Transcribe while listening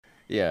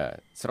Ya,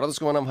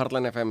 100,6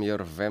 Heartline FM,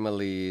 your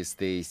family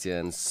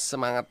station.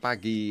 Semangat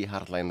pagi,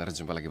 Heartliner.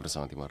 Jumpa lagi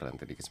bersama Timur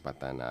nanti di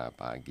kesempatan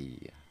pagi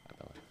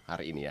atau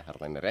hari ini ya,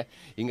 Heartliner ya.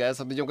 Hingga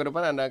 1 jam ke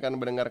depan Anda akan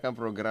mendengarkan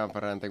program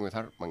Parenting with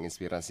Heart,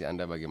 menginspirasi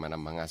Anda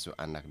bagaimana mengasuh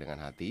anak dengan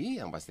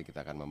hati. Yang pasti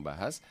kita akan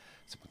membahas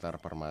seputar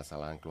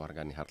permasalahan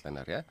keluarga nih,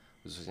 Heartliner ya.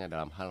 Khususnya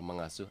dalam hal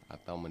mengasuh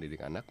atau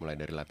mendidik anak, mulai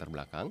dari latar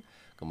belakang,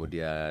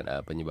 kemudian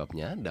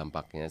penyebabnya,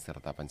 dampaknya,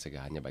 serta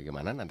pencegahannya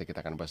bagaimana. Nanti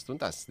kita akan bahas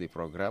tuntas di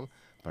program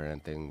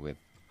Parenting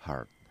with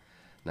Heart.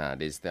 Nah,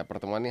 di setiap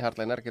pertemuan nih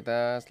Heartliner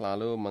kita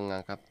selalu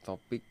mengangkat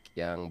topik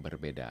yang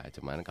berbeda.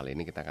 Cuman kali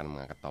ini kita akan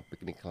mengangkat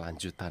topik ini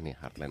kelanjutan nih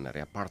Heartliner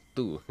ya, part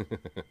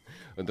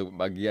 2. Untuk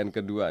bagian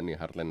kedua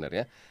nih Heartliner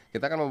ya.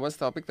 Kita akan membahas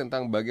topik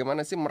tentang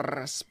bagaimana sih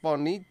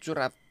meresponi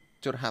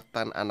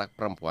curhatan anak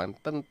perempuan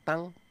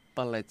tentang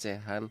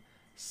pelecehan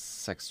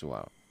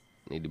seksual.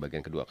 Ini di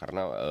bagian kedua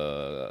karena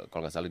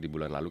kalau nggak salah di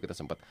bulan lalu kita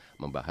sempat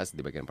membahas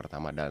di bagian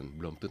pertama dan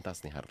belum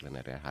tuntas nih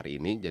Heartliner ya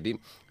hari ini. Jadi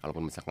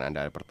kalaupun misalkan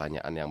Anda ada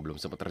pertanyaan yang belum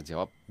sempat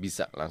terjawab,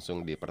 bisa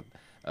langsung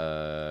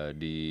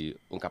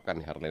diungkapkan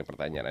nih Heartliner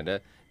pertanyaan Anda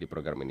di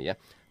program ini ya.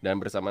 Dan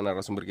bersama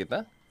narasumber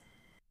kita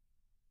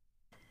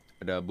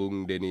ada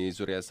Bung Denny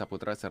Surya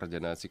Saputra,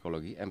 Sarjana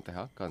Psikologi,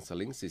 MTH,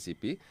 Counseling,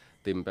 CCP,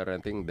 Tim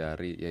Parenting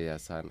dari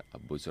Yayasan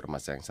Busur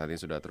Mas yang saat ini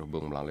sudah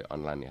terhubung melalui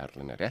online nih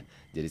Heartliner ya.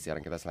 Jadi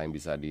siaran kita selain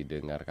bisa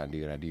didengarkan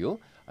di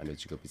radio, Anda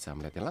juga bisa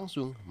melihatnya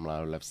langsung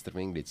melalui live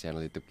streaming di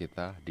channel YouTube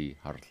kita di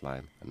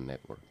Heartline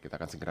Network. Kita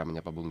akan segera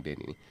menyapa Bung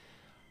Denny nih.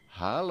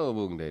 Halo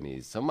Bung Denny,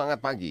 semangat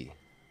pagi.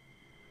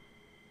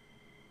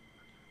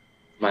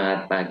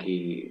 Semangat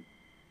pagi,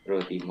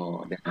 Bro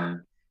Timo,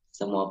 dan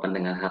semua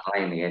pendengar hal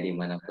lain ya,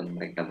 dimanapun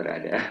mereka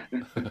berada.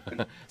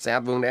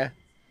 Sehat Bung ya?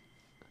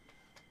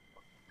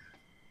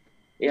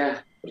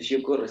 Ya,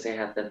 bersyukur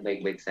sehat dan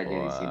baik-baik saja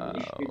di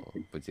sini. Wow,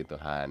 puji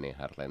Tuhan nih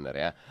Heartliner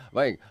ya.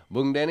 Baik,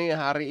 Bung Denny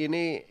hari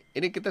ini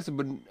kita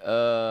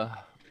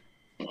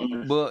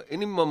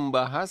ini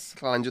membahas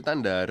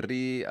kelanjutan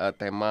dari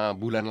tema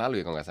bulan lalu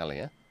ya kalau nggak salah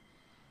ya,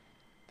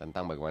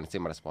 tentang bagaimana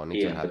sih meresponi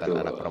Iya, curhatan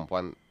betul. anak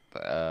perempuan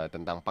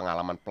tentang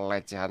pengalaman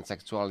pelecehan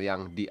seksual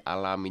yang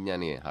dialaminya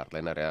nih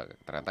Heartliner ya.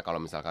 Ternyata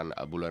kalau misalkan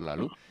bulan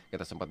lalu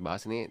kita sempat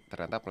bahas ini,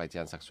 ternyata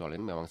pelecehan seksual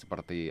ini memang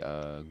seperti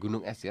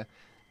gunung es ya.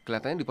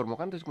 Kelihatannya di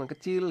permukaan itu cuma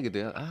kecil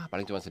gitu ya,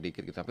 paling cuma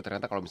sedikit gitu. Tapi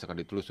ternyata kalau misalkan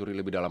ditelusuri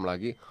lebih dalam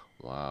lagi,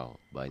 wow,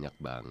 banyak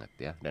banget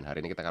ya. Dan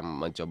hari ini kita akan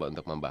mencoba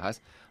untuk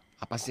membahas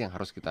apa sih yang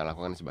harus kita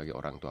lakukan sebagai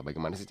orang tua,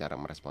 bagaimana sih cara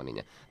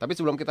meresponinya. Tapi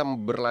sebelum kita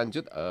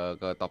berlanjut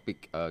ke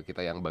topik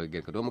kita yang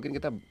bagian kedua, mungkin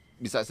kita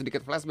bisa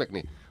sedikit flashback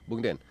nih,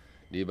 Bung Den.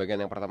 Di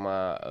bagian yang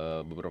pertama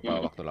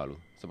beberapa waktu lalu,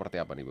 seperti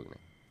apa nih, Bung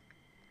Den?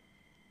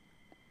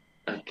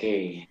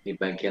 Oke, di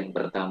bagian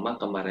pertama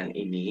kemarin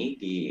ini,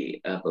 di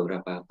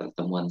beberapa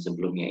pertemuan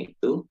sebelumnya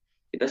itu,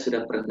 kita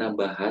sudah pernah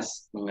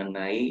bahas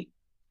mengenai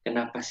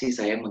kenapa sih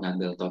saya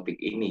mengambil topik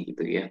ini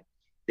gitu ya.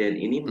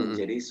 Dan ini Mm-mm.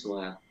 menjadi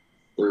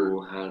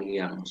suatu hal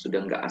yang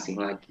sudah nggak asing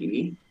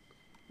lagi,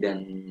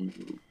 dan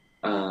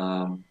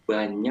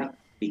banyak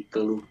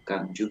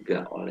dikeluhkan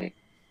juga oleh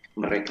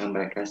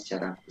mereka-mereka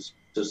secara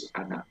khusus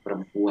anak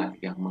perempuan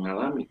yang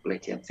mengalami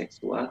pelecehan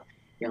seksual,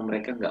 yang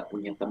mereka nggak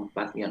punya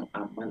tempat yang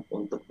aman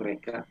untuk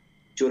mereka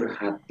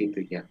curhat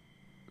gitu ya.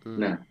 Mm.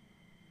 Nah,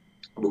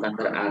 bukan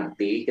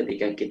berarti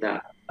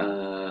ketika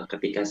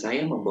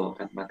saya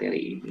membawakan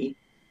materi ini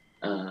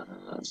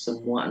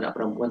semua anak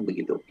perempuan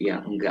begitu,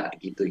 ya enggak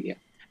gitu ya.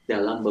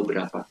 Dalam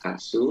beberapa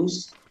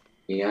kasus,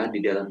 ya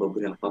di dalam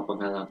beberapa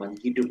pengalaman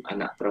hidup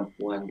anak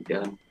perempuan, di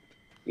dalam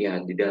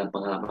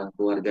pengalaman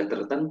keluarga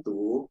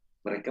tertentu,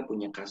 mereka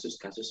punya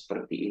kasus-kasus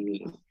seperti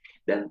ini.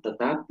 Dan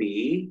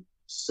tetapi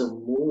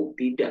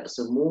tidak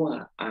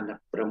semua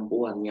anak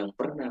perempuan yang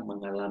pernah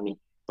mengalami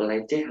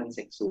pelecehan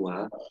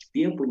seksual,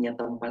 dia punya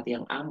tempat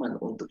yang aman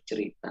untuk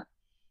cerita.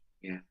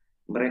 Ya,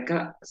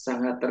 mereka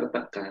sangat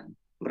tertekan,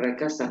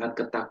 mereka sangat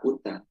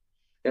ketakutan,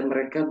 dan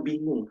mereka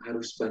bingung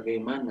harus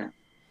bagaimana.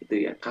 Itu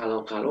ya,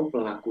 kalau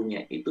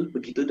pelakunya itu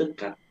begitu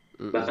dekat,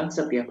 Mm-mm. bahkan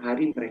setiap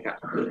hari mereka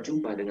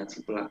berjumpa dengan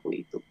si pelaku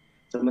itu.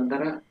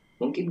 Sementara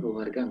mungkin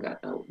keluarga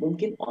nggak tahu,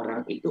 mungkin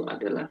orang itu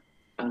adalah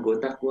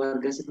anggota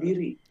keluarga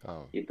sendiri,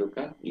 Oh. itu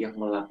kan, yang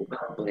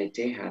melakukan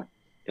pelecehan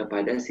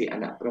kepada si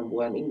anak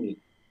perempuan ini.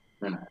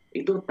 Nah,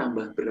 itu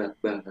tambah berat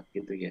banget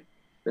gitu ya.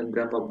 Dan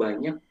berapa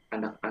banyak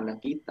anak-anak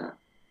kita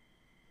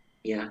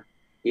ya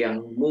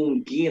yang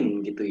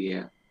mungkin gitu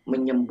ya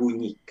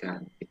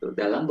menyembunyikan itu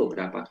dalam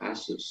beberapa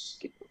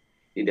kasus gitu.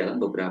 Di dalam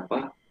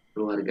beberapa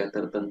keluarga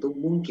tertentu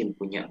mungkin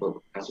punya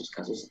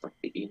kasus-kasus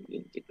seperti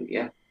ini gitu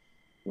ya.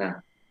 Nah,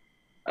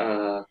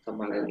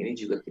 kemarin ini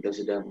juga kita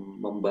sudah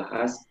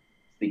membahas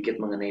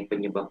sedikit mengenai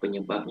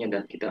penyebab-penyebabnya,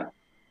 dan kita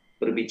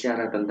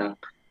berbicara tentang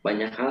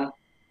banyak hal,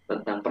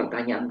 tentang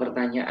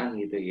pertanyaan-pertanyaan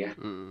gitu ya.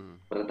 Mm-mm.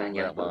 Banyak banget.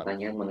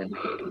 Pertanyaan-pertanyaan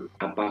mengenai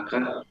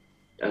apakah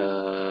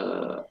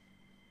eh,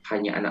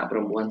 hanya anak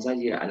perempuan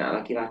saja,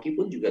 anak laki-laki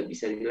pun juga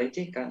bisa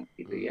dilecehkan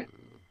gitu ya.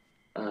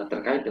 Mm.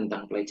 Terkait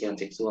tentang pelecehan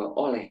seksual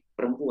oleh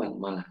perempuan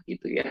malah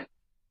gitu ya.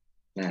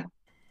 Nah,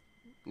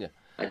 Ya.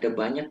 ada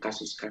banyak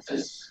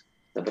kasus-kasus.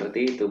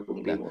 Seperti itu,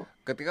 Bung Nah, Timo.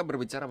 ketika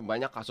berbicara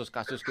banyak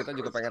kasus-kasus, kita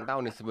juga pengen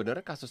tahu nih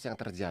sebenarnya kasus yang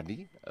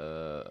terjadi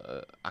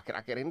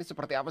akhir-akhir ini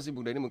seperti apa sih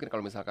Bung Denny? Mungkin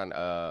kalau misalkan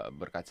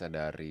berkaca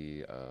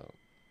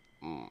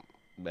mm,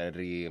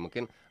 dari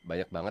mungkin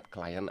banyak banget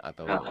klien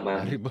atau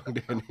dari Pengalaman. Bung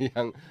Denny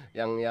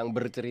yang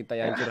bercerita,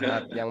 yang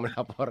curhat, yang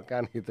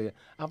melaporkan gitu ya.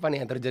 Apa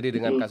nih yang terjadi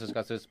dengan Mm-mm,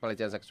 kasus-kasus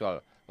pelecehan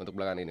seksual untuk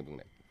belakangan ini, Bung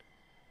Denny?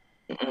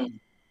 mm-mm.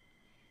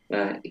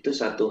 Nah, itu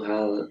satu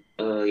hal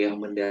yang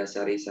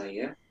mendasari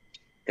saya,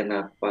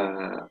 kenapa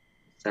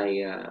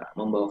saya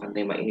membawakan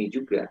tema ini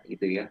juga,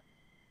 gitu ya.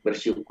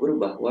 Bersyukur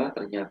bahwa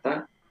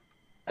ternyata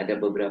ada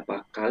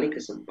beberapa kali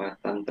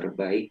kesempatan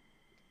terbaik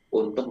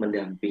untuk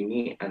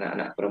mendampingi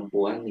anak-anak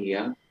perempuan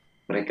yang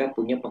mereka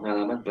punya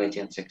pengalaman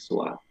pelecehan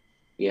seksual,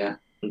 ya,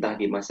 entah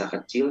di masa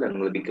kecil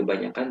dan lebih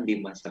kebanyakan di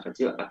masa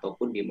kecil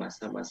ataupun di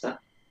masa-masa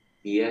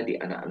dia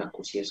di anak-anak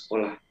usia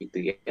sekolah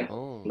gitu ya.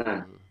 Oh,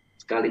 Nah,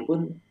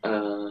 sekalipun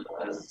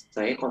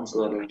saya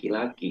konselor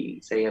laki-laki,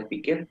 saya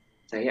pikir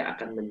saya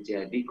akan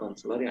menjadi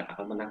konselor yang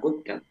akan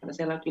menakutkan karena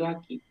saya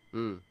laki-laki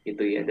hmm,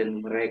 gitu ya. Dan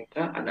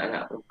mereka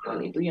anak-anak perempuan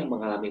itu yang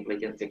mengalami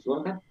pelecehan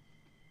seksual kan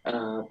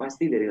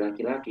pasti dari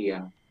laki-laki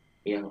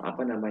yang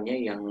apa namanya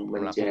yang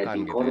melakukan menjadi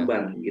gitu ya.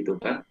 korban gitu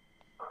kan.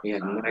 Ya,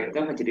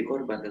 mereka menjadi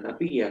korban,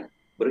 tetapi ya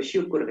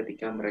bersyukur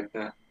ketika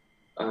mereka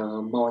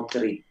mau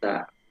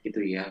cerita gitu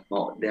ya,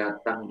 mau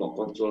datang, mau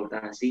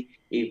konsultasi,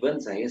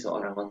 even saya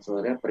seorang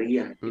konselornya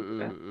pria Hmm, gitu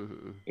hmm, kan, hmm, hmm,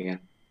 hmm. ya,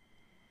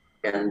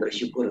 dan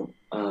bersyukur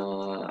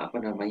apa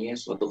namanya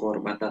suatu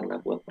kehormatan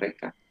lah buat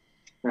mereka.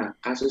 Nah,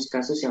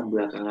 kasus-kasus yang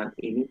belakangan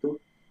ini tuh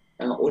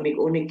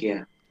unik-unik ya,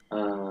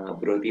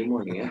 Bro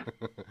Timo ya.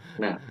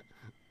 Nah,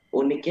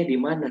 uniknya di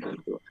mana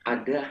gitu?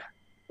 Ada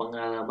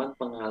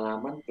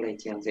pengalaman-pengalaman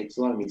pelecehan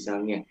seksual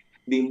misalnya,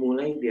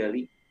 dimulai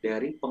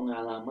dari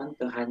pengalaman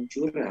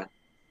kehancuran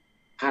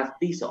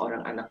hati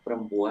seorang anak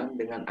perempuan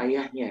dengan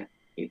ayahnya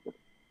gitu.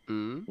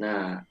 Hmm.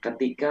 Nah,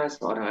 ketika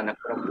seorang anak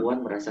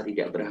perempuan merasa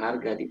tidak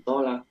berharga,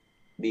 ditolak,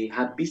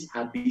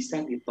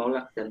 dihabis-habisan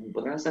ditolak dan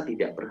merasa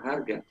tidak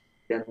berharga,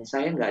 dan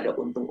saya nggak ada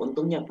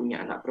untung-untungnya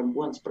punya anak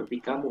perempuan seperti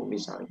kamu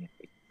misalnya.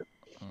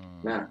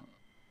 Nah,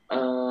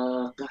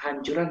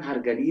 kehancuran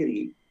harga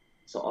diri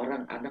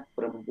seorang anak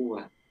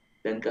perempuan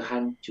dan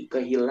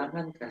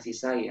kehilangan kasih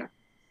sayang,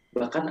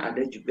 bahkan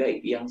ada juga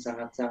yang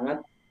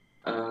sangat-sangat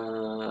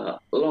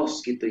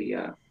loss gitu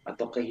ya,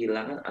 atau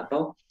kehilangan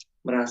atau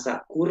merasa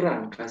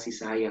kurang kasih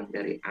sayang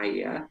dari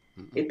ayah,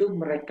 itu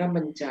mereka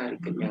mencari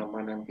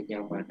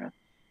kenyamanan-kenyamanan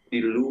di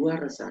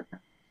luar sana.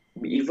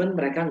 Even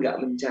mereka nggak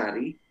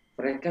mencari,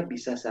 mereka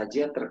bisa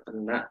saja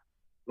terkena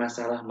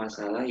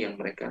masalah-masalah yang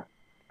mereka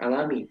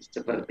alami, Iya.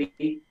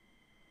 seperti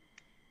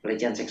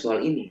pelecehan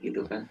seksual ini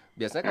gitu kan.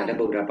 Biasanya Ada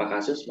kalau beberapa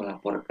kasus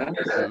melaporkan.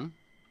 hmm,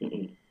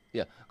 Mm-mm.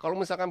 ya, kalau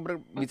misalkan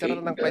berbicara Oke,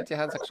 tentang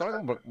pelecehan seksual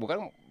kan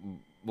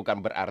bukan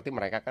berarti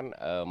mereka kan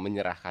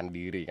menyerahkan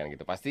diri kan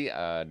gitu. Pasti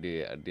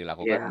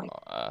dilakukan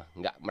ya.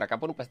 nggak, mereka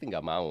pun pasti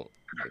nggak mau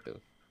gitu.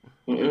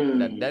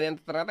 Dan Mm-mm. yang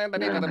ternyata yang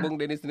tadi kata Nah, Bung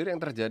Denny sendiri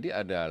yang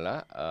terjadi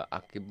adalah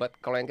akibat,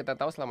 kalau yang kita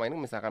tahu selama ini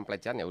misalkan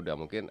pelecehan ya udah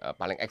mungkin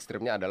paling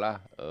ekstrimnya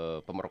adalah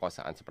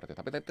pemerkosaan seperti itu.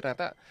 Tapi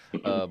ternyata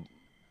mm-mm. eh,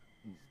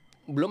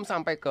 belum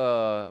sampai ke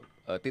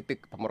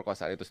titik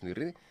pemerkosaan itu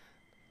sendiri,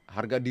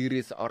 harga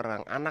diri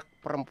seorang anak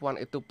perempuan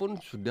itu pun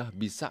sudah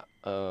bisa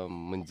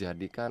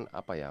menjadikan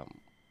apa ya,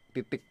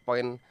 titik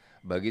poin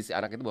bagi si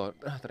anak itu bahwa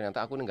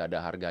ternyata aku nih nggak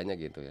ada harganya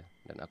gitu ya,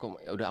 dan aku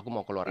ya udah, aku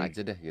mau keluar aja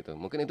deh gitu.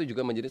 Mungkin itu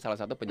juga menjadi salah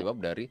satu penyebab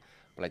dari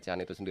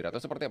pelecehan itu sendiri,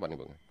 atau seperti apa nih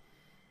Bang?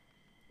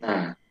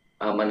 Nah,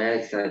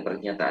 menarik sekali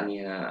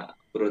pernyataannya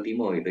Bro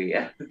Timo itu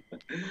ya.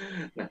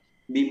 Nah,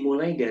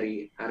 dimulai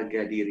dari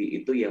harga diri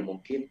itu ya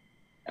mungkin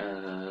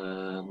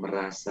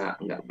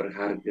merasa nggak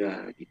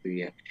berharga gitu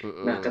ya.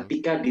 Nah, Mm-mm.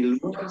 ketika di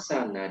luar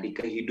sana, di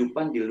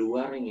kehidupan di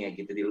luarnya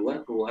gitu, di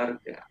luar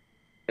keluarga,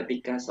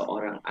 ketika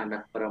seorang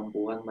anak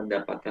perempuan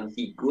mendapatkan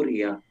figur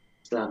yang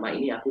selama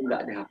ini aku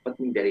nggak dapat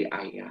nih dari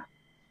ayah,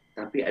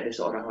 tapi ada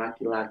seorang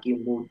laki-laki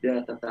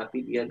muda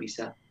tetapi dia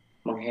bisa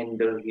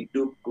menghandle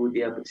hidupku,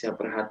 dia bisa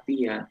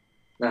perhatian.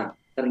 Nah,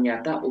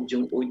 ternyata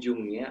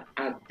ujung-ujungnya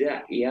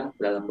ada yang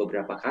dalam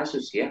beberapa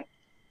kasus ya,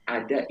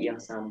 ada yang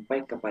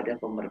sampai kepada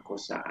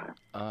pemerkosaan.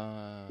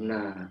 Ah,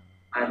 Nah,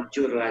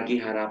 hancur lagi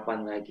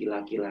harapan lagi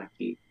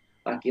laki-laki.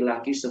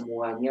 Laki-laki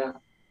semuanya,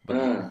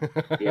 bagi.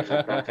 dia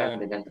katakan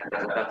dengan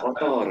kata-kata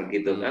kotor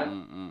gitu Mm, kan. mm,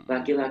 mm, mm, mm,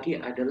 Laki-laki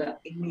mm. adalah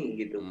ini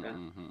gitu Mm, kan.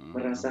 mm, mm, mm,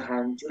 Merasa mm.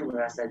 hancur,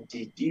 merasa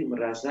jijik,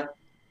 merasa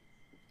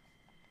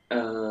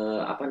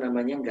apa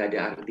namanya nggak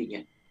ada artinya.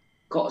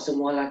 Kok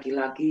semua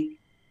laki-laki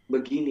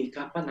begini?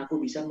 Kapan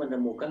aku bisa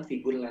menemukan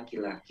figur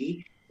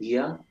laki-laki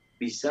yang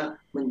bisa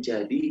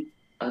menjadi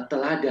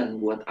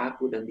teladan buat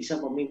aku dan bisa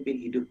memimpin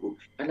hidupku?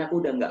 Karena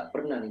aku udah nggak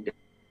pernah nih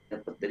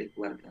dapat dari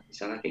keluarga.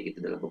 Misalnya kayak gitu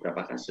dalam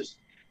beberapa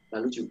kasus.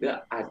 Lalu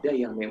juga ada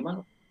yang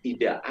memang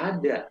tidak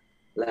ada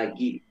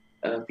lagi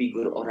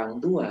figur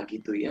orang tua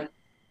gitu ya.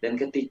 Dan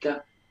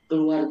ketika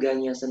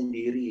keluarganya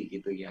sendiri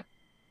gitu ya,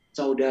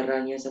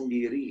 saudaranya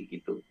sendiri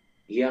gitu,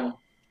 yang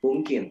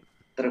mungkin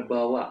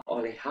terbawa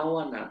oleh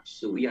hawa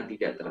nafsu yang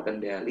tidak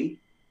terkendali,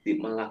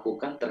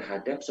 melakukan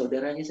terhadap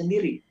saudaranya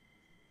sendiri.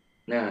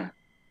 Nah,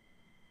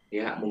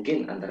 ya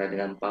mungkin antara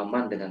dengan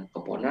paman, dengan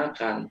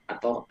keponakan,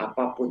 atau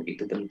apapun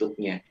itu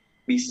bentuknya.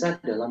 Bisa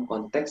dalam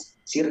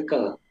konteks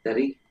circle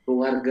dari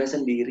keluarga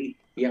sendiri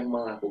yang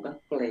melakukan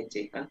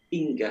pelecehan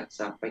hingga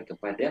sampai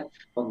kepada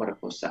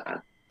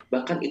pemerkosaan.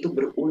 Bahkan itu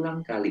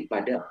berulang kali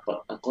pada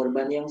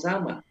korban yang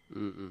sama,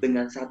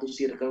 dengan satu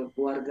circle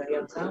keluarga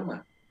yang sama.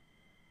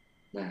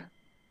 Nah,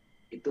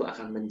 itu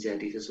akan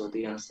menjadi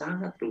sesuatu yang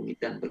sangat rumit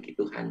dan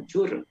begitu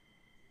hancur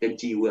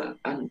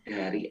kejiwaan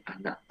dari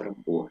anak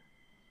perempuan.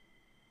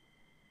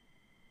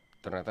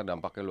 Ternyata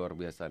dampaknya luar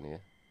biasa nih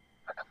ya.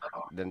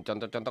 Dan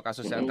contoh-contoh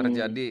kasus yang Mm-mm.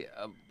 terjadi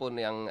pun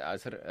yang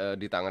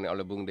ditangani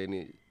oleh Bung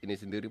Denny ini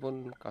sendiri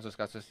pun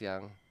kasus-kasus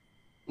yang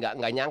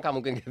nggak nyangka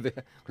mungkin gitu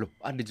ya. Loh,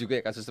 ada juga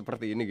ya kasus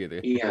seperti ini gitu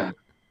ya. Iya,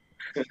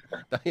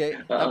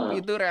 Tapi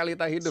itu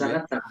realita hidup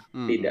ya. sangat-sangat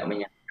Mm-mm. tidak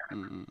menyangka.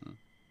 Mm-mm.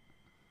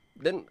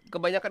 Dan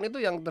kebanyakan itu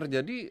yang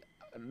terjadi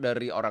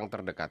dari orang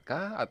terdekat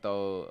kah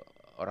atau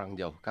orang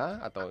jauh kah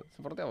atau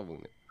seperti apa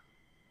Bung?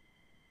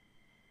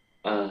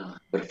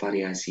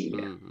 Bervariasi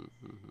ya.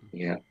 Mm-mm.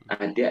 Ya,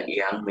 ada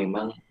yang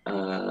memang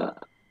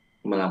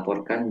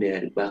melaporkan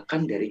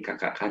bahkan dari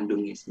kakak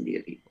kandungnya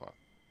sendiri Wah.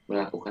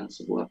 melakukan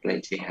sebuah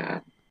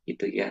pelecehan,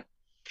 gitu ya.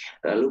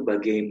 Lalu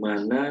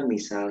bagaimana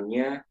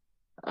misalnya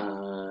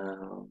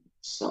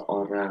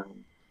seorang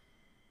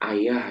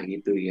ayah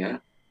gitu ya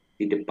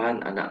di depan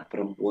anak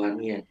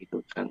perempuannya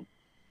gitu kan,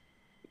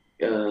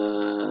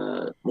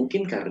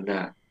 mungkin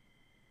karena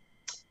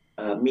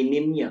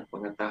minimnya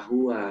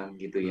pengetahuan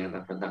gitu ya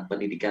Mm. tentang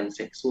pendidikan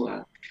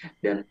seksual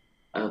dan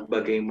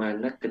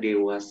bagaimana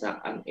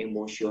kedewasaan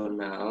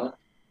emosional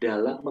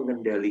dalam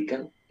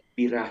mengendalikan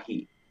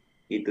birahi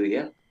gitu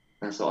ya.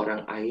 Nah,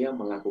 seorang ayah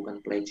melakukan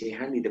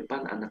pelecehan di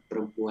depan anak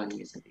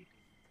perempuannya sendiri.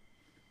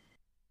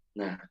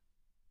 Nah,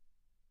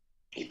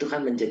 itu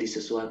kan menjadi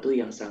sesuatu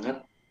yang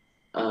sangat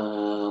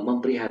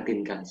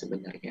memprihatinkan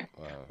sebenarnya.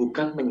 Wow.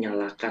 Bukan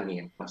menyalahkan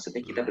ya,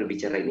 maksudnya kita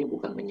berbicara ini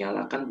bukan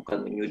menyalahkan,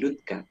 bukan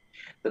menyudutkan,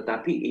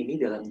 tetapi ini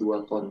dalam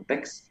dua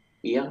konteks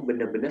yang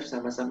benar-benar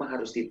sama-sama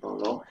harus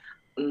ditolong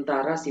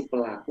antara si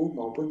pelaku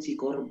maupun si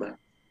korban,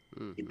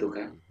 gitu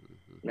kan.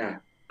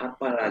 Nah,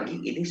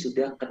 apalagi ini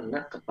sudah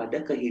kena kepada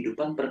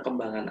kehidupan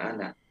perkembangan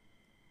anak.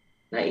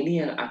 Nah,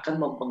 ini yang akan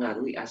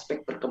mempengaruhi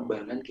aspek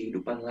perkembangan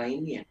kehidupan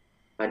lainnya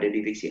pada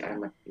diri si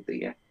anak, gitu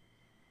ya.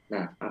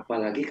 Nah,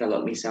 apalagi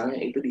kalau misalnya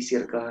itu di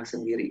circle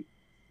sendiri,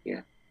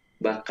 ya.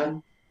 Bahkan,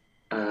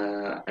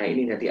 nah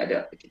ini nanti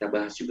ada kita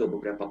bahas juga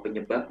beberapa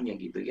penyebabnya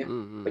gitu ya.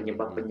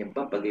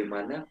 Penyebab-penyebab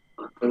bagaimana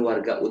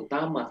keluarga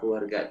utama,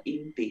 keluarga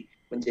inti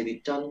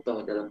menjadi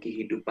contoh dalam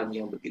kehidupan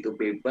yang begitu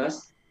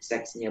bebas,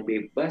 seksnya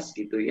bebas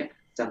gitu ya,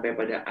 sampai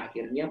pada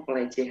akhirnya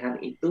pelecehan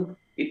itu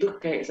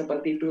kayak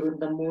seperti turun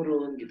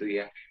temurun gitu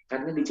ya,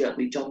 karena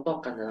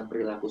dicontohkan dalam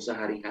perilaku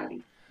sehari-hari.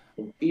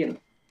 Mungkin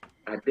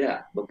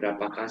ada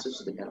beberapa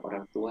kasus dengan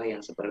orang tua yang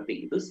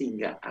seperti itu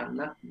sehingga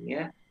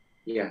anaknya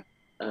ya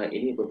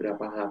ini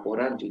beberapa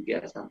laporan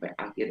juga sampai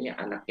akhirnya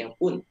anaknya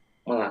pun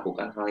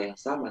melakukan hal yang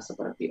sama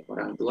seperti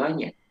orang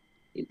tuanya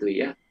itu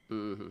ya.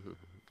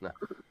 Nah,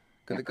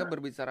 ketika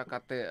berbicara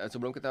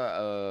sebelum kita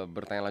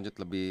bertanya lanjut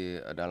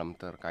lebih dalam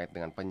terkait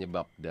dengan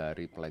penyebab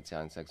dari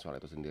pelecehan seksual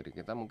itu sendiri,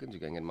 kita mungkin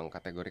juga ingin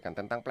mengkategorikan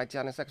tentang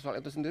pelecehan seksual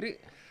itu sendiri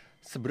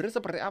sebenarnya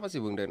seperti apa sih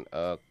Bung Den?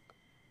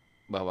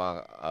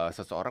 Bahwa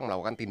seseorang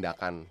melakukan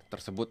tindakan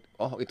tersebut,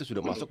 oh itu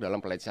sudah masuk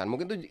dalam pelecehan.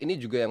 Mungkin tuh ini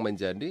juga yang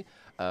menjadi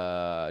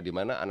di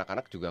mana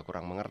anak-anak juga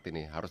kurang mengerti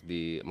nih,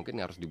 mungkin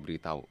harus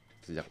diberitahu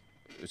sejak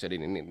usia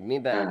dini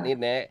Nah, ini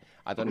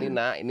nek atau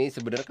nina ini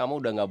sebenarnya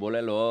kamu udah nggak boleh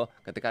loh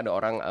ketika ada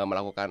orang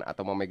melakukan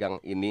atau memegang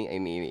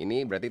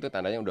ini berarti itu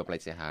tandanya udah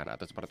pelecehan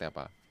atau seperti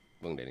apa,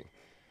 Bung Denny?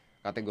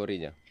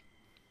 Kategorinya.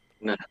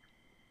 nah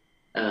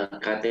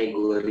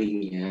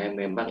kategorinya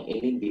memang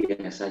ini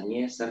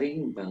biasanya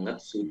sering banget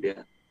sudah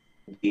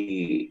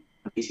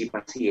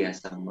diantisipasi ya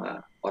sama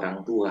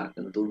orang tua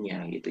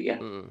tentunya gitu ya.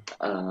 Mm,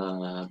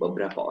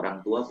 Beberapa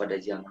orang tua pada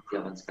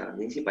zaman sekarang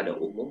ini sih pada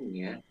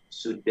umumnya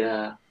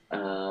sudah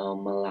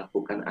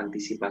melakukan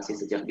antisipasi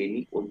sejak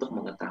dini untuk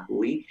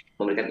mengetahui,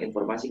 memberikan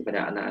informasi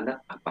kepada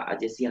anak-anak apa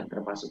aja sih yang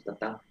termasuk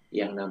tentang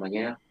yang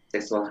namanya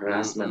sexual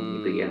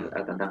harassment gitu ya, mm.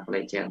 tentang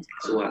pelecehan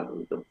seksual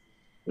gitu.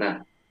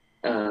 Nah,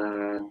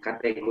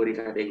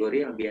 kategori-kategori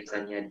yang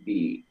biasanya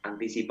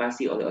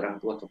diantisipasi oleh orang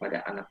tua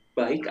kepada anak,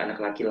 baik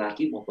anak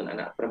laki-laki maupun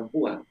anak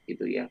perempuan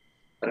gitu ya.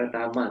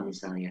 Pertama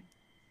misalnya,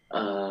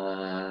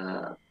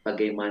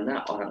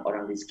 bagaimana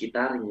orang-orang di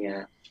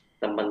sekitarnya,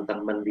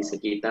 teman-teman di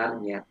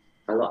sekitarnya,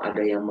 kalau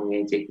ada yang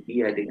mengejek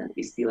dia dengan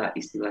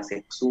istilah-istilah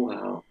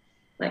seksual,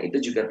 nah itu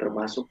juga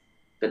termasuk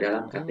ke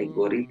dalam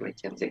kategori Hmm,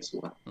 pelecehan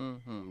seksual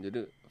jadi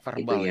gitu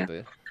verbal ya. itu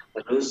ya.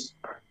 Terus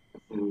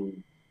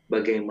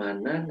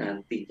bagaimana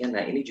nantinya,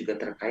 nah ini juga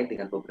terkait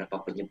dengan beberapa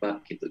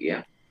penyebab gitu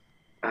ya.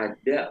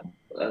 Ada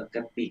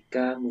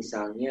ketika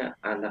misalnya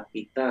anak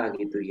kita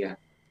gitu ya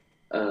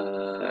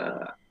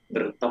eh,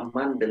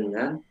 berteman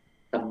dengan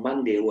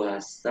teman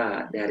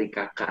dewasa dari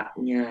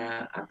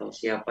kakaknya atau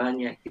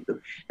siapanya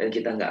gitu, dan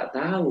kita nggak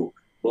tahu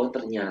bahwa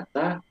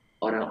ternyata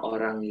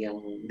orang-orang yang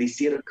di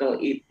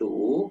circle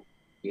itu,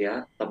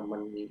 ya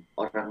teman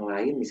orang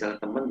lain,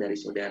 misalnya teman dari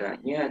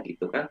saudaranya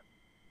gitu kan,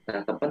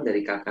 nah teman dari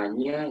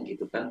kakaknya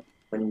gitu kan,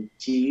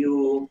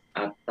 mencium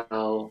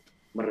atau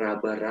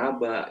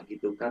meraba-raba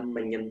gitu kan,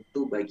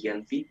 menyentuh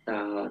bagian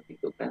vital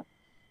gitu kan.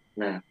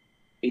 Nah,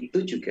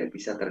 itu juga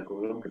bisa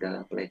tergolong ke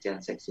dalam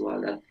pelecehan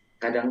seksual. Dan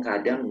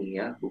kadang-kadang nih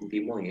ya, Bung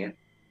Timo ya,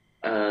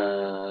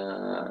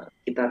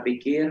 kita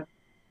pikir,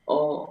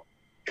 oh,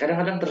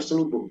 kadang-kadang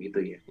terselubung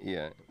gitu ya.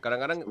 Iya,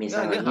 kadang-kadang ya ini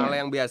hal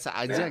Misalnya, yang biasa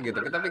aja ya, gitu.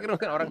 Kita pikir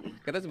mungkin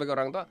kita sebagai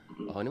orang tua,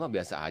 oh ini mah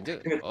biasa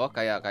aja. Oh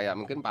kayak kayak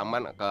mungkin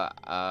paman ke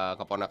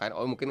keponakan,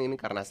 oh mungkin ini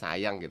karena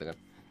sayang gitu kan.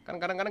 Kan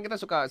kadang-kadang kita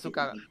suka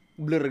suka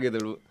blur gitu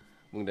lu,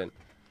 Bung Dan.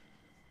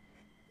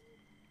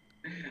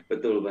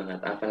 betul banget.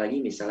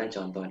 Apalagi misalnya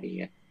contoh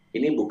nih ya,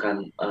 ini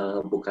bukan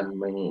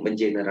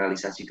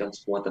mengeneralisasikan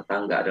semua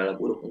tetangga adalah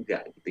buruk,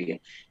 enggak gitu ya.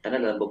 Karena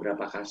dalam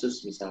beberapa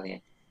kasus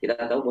misalnya, kita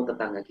tahu bahwa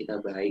tetangga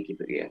kita baik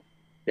gitu ya.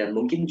 Dan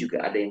mungkin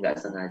juga ada yang nggak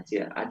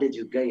sengaja, ada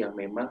juga yang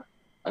memang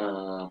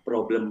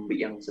problem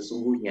yang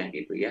sesungguhnya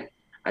gitu ya.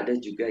 Ada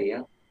juga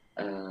yang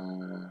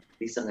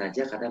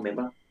disengaja karena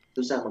memang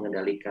susah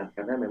mengendalikan,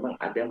 karena memang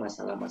ada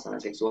masalah-masalah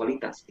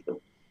seksualitas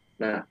gitu.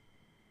 Nah,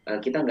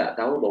 kita nggak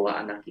tahu bahwa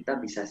anak kita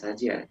bisa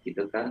saja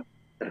gitu kan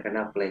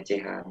terkena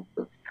pelecehan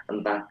gitu.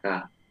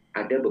 Entahkah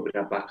ada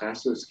beberapa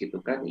kasus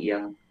gitu kan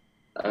yang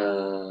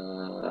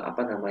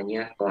apa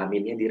namanya,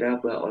 kelaminnya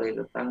diraba oleh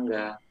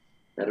tetangga,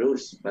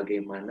 terus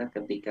bagaimana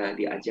ketika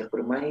diajak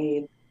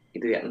bermain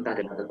itu ya, entah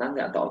dengan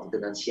tetangga atau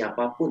dengan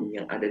siapapun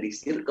yang ada di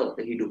circle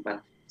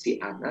kehidupan si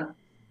anak,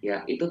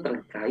 ya itu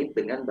terkait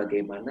dengan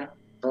bagaimana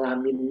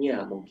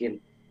kelaminnya mungkin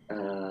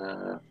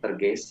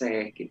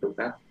tergesek gitu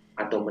kan,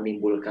 atau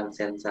menimbulkan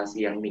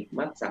sensasi yang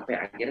nikmat sampai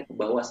akhirnya ke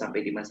bawah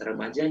sampai di masa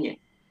remajanya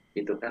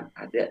gitu kan,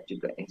 ada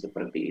juga yang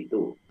seperti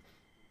itu.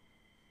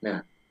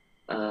 Nah,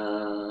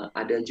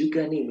 ada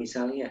juga nih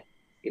misalnya,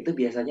 itu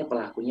biasanya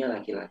pelakunya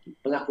laki-laki,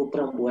 pelaku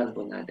perempuan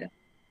pun ada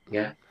Hmm.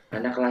 ya,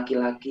 anak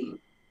laki-laki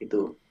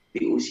itu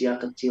di usia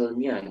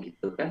kecilnya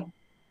gitu kan,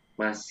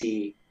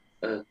 masih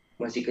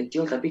masih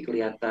kecil tapi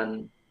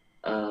kelihatan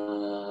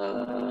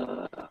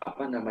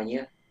apa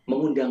namanya,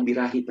 mengundang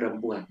birahi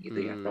perempuan gitu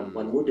ya,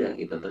 perempuan muda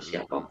gitu atau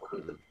siapapun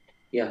itu,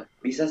 ya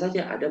bisa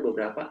saja ada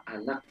beberapa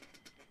anak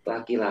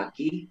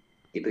laki-laki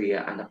gitu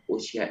ya, anak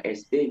usia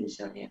SD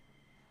misalnya,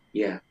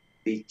 ya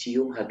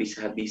dicium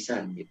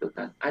habis-habisan gitu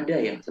kan, ada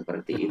yang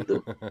seperti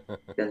itu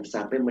dan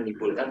sampai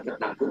menimbulkan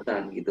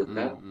ketakutan gitu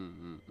kan.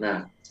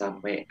 Nah,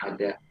 sampai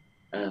ada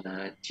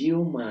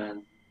ciuman,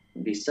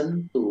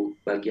 disentuh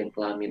bagian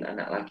kelamin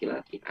anak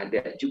laki-laki,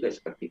 ada juga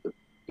seperti itu.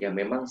 Ya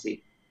memang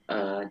sih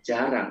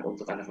jarang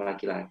untuk anak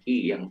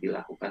laki-laki yang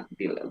dilakukan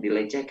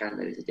dilecehkan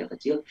dari sejak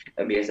kecil.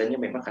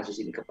 Biasanya memang kasus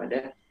ini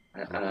kepada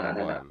Anak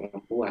anak-anak perempuan.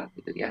 perempuan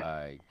gitu ya.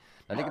 Baik.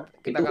 Nanti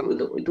kita Itu akan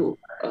itu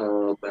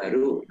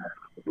baru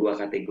dua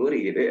kategori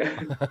gitu ya.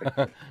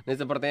 ini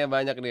sepertinya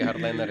banyak nih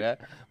hardliner ya.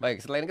 Baik,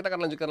 selain kita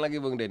akan lanjutkan lagi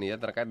Bung Denny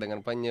ya terkait dengan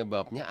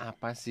penyebabnya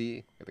apa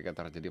sih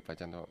ketika terjadi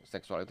pelecehan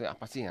seksual itu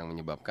apa sih yang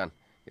menyebabkan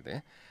gitu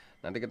ya.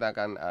 Nanti kita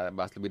akan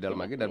bahas lebih dalam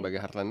lagi dan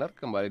bagi hardliner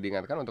kembali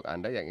diingatkan untuk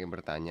Anda yang ingin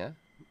bertanya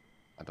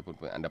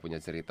ataupun Anda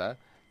punya cerita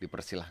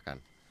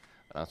dipersilahkan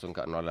langsung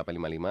ke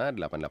 0855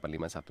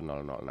 885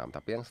 1006.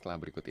 Tapi yang setelah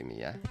berikut ini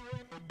ya.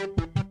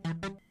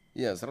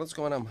 Ya,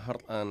 100,6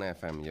 Heartland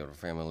FM, your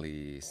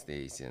family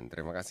station.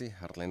 Terima kasih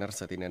Heartliner,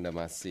 saat ini Anda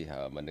masih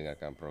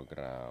mendengarkan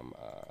program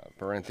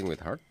Parenting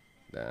with Heart.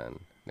 Dan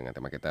dengan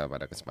tema kita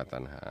pada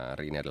kesempatan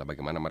hari ini adalah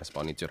bagaimana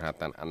meresponi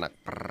curhatan anak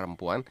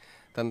perempuan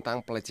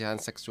tentang pelecehan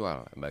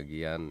seksual.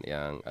 Bagian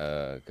yang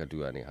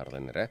kedua nih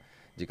Heartliner ya.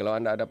 Jikalau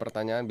Anda ada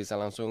pertanyaan bisa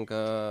langsung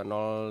ke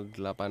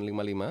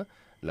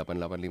 0855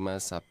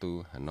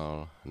 885 1006.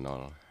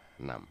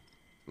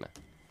 Nah,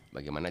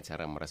 bagaimana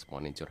cara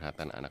meresponi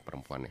curhatan anak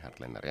perempuan nih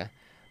Heartliner ya.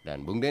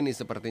 Dan Bung Denny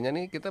sepertinya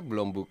nih kita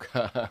belum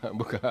buka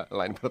buka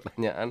line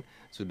pertanyaan,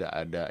 sudah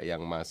ada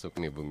yang masuk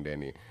nih Bung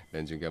Denny.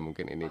 Dan juga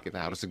mungkin ini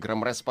kita harus segera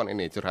merespon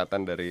ini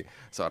curhatan dari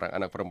seorang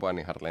anak perempuan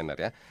nih Heartliner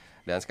ya.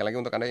 Dan sekali lagi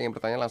untuk Anda yang ingin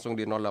bertanya langsung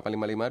di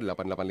 0855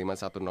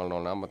 885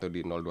 1006 atau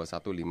di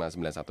 021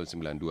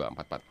 591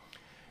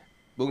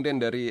 9244. Bung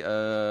Den dari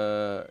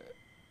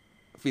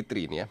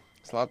Fitri ini ya.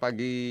 Selamat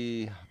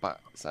pagi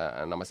Pak,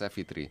 nama saya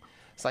Fitri.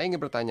 Saya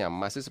ingin bertanya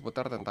masih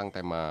seputar tentang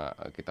tema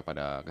kita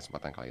pada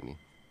kesempatan kali ini.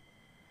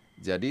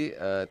 Jadi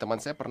teman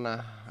saya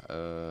pernah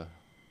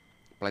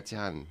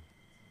pelecehan,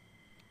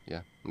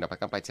 ya,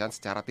 mendapatkan pelecehan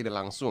secara tidak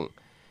langsung.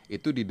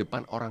 Itu di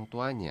depan orang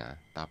tuanya,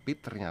 tapi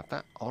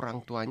ternyata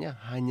orang tuanya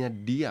hanya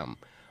diam.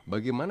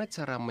 Bagaimana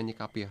cara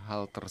menyikapi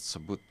hal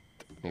tersebut,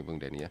 nih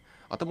Bung Denny ya?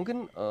 Atau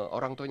mungkin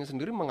orang tuanya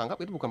sendiri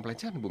menganggap itu bukan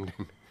pelecehan, Bung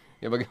Denny.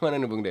 Ya bagaimana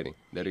nih Bung Denny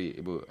dari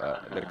Ibu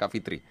dari Kak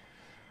Fitri?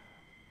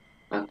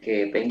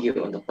 Oke, thank you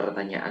untuk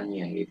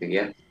pertanyaannya gitu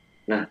ya.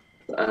 Nah,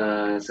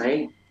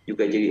 saya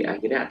juga jadi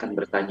akhirnya akan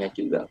bertanya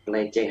juga,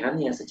 pelecehan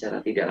yang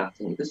secara tidak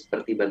langsung itu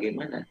seperti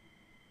bagaimana,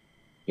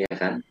 ya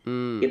kan?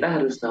 Hmm,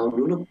 Kita harus tahu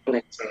dulu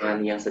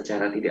pelecehan yang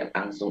secara tidak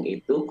langsung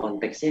itu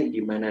konteksnya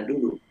gimana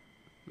dulu,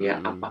 ya.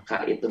 hmm,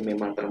 Apakah itu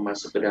memang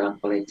termasuk ke dalam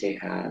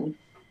pelecehan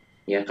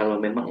Ya kalau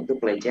memang itu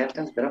pelecehan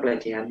kan sebenarnya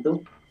pelecehan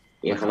tuh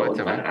ya kalau Macam-macam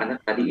untuk ya. anak-anak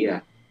tadi ya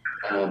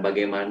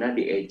bagaimana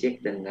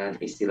diejek dengan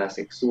istilah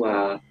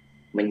seksual,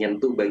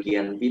 menyentuh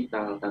bagian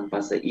vital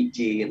tanpa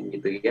seizin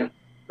gitu ya,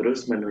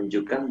 terus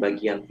menunjukkan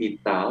bagian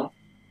vital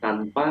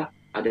tanpa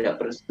ada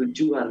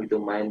persetujuan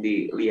gitu, main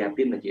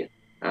diliatin aja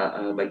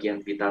bagian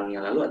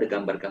vitalnya, lalu ada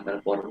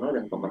gambar-gambar porno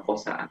dan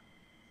pemerkosaan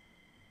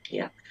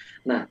ya.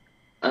 Nah,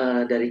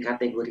 dari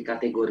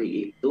kategori-kategori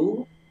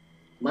itu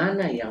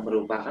mana yang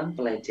merupakan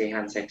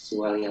pelecehan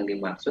seksual yang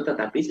dimaksud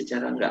tetapi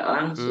secara nggak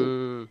langsung.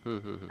 Hmm, hmm,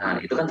 hmm, hmm, Nah,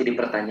 itu kan jadi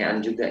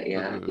pertanyaan juga hmm,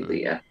 ya, hmm, gitu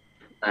hmm. ya.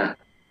 Nah,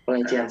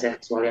 pelecehan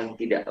seksual yang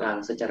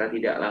secara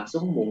tidak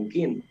langsung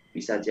mungkin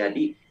bisa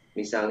jadi,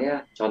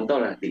 misalnya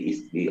contoh lah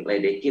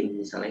diledekin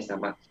misalnya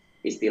sama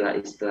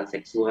istilah-istilah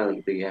seksual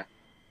gitu ya.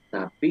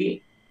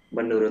 Tapi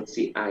menurut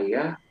si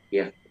ayah,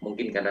 ya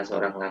mungkin karena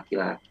seorang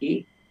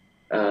laki-laki,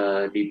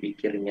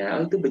 dipikirnya,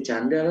 oh itu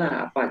bercanda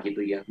lah apa gitu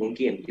ya,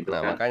 mungkin gitu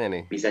Nah kan. makanya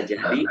nih, Bisa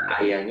jadi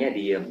ayahnya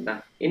diem.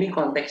 Nah, ini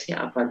konteksnya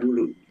apa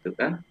dulu gitu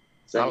kan,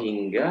 kalau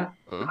sehingga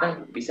hmm? kita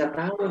bisa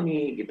tahu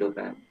nih gitu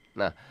kan.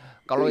 Nah,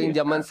 Itu kalau yang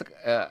ya.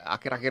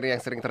 akhir-akhir yang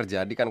sering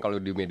terjadi kan kalau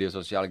di media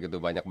sosial gitu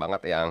banyak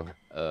banget yang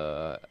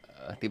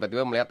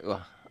tiba-tiba melihat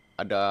wah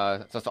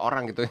ada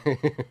seseorang gitu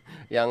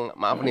yang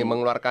maaf nih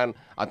Mm-mm. mengeluarkan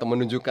atau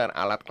menunjukkan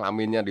alat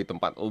kelaminnya di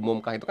tempat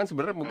umum kah itu kan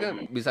sebenarnya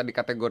mungkin bisa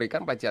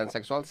dikategorikan pelecehan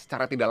seksual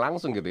secara tidak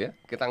langsung gitu ya.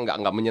 Kita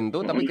nggak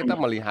menyentuh tapi kita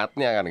Mm-mm.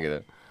 melihatnya kan gitu.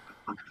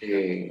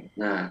 Oke.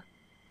 Nah,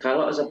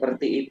 kalau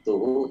seperti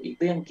itu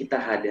yang kita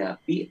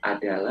hadapi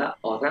adalah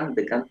orang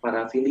dengan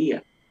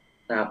parafilia.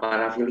 Nah,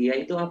 parafilia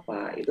itu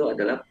apa? Itu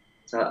adalah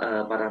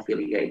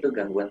parafilia itu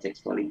gangguan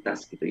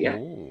seksualitas gitu ya.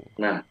 Oh.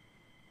 Nah,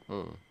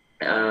 Hmm.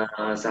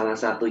 salah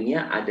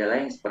satunya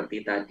adalah yang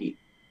seperti tadi,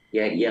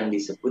 ya yang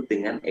disebut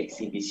dengan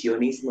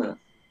eksibisionisme.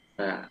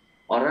 Nah,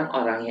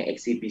 orang-orang yang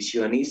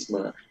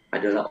eksibisionisme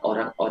adalah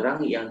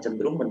orang-orang yang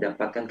cenderung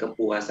mendapatkan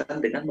kepuasan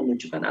dengan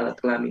menunjukkan alat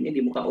kelaminnya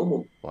di muka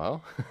umum.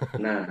 Wow.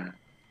 Nah,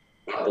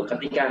 itu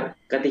ketika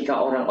ketika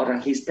orang-orang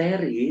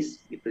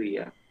histeris gitu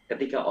ya,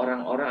 ketika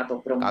orang-orang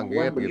atau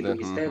perempuan Kaget gitu. begitu Hmm,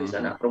 hmm, histeris, hmm.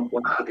 anak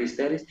perempuan begitu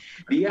histeris,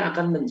 dia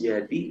akan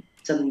menjadi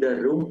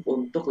cenderung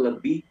untuk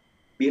lebih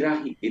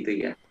birahi gitu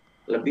ya,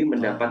 lebih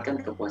mendapatkan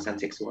Oh. kepuasan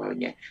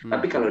seksualnya. Hmm,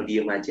 Tapi hmm. kalau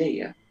diem aja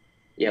ya,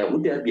 ya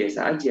udah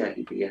biasa aja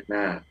gitu ya.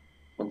 Nah,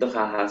 untuk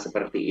hal-hal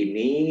seperti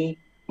ini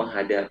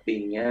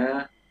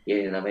menghadapinya ya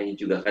namanya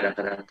juga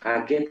kadang-kadang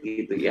kaget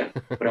gitu ya.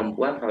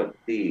 Perempuan kalau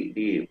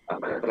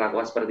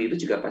perlakuan seperti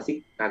itu juga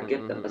pasti Hmm, kaget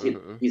hmm, dan hmm, pasti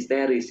hmm, hmm.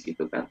 histeris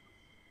gitu kan.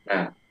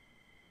 Nah,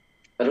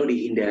 perlu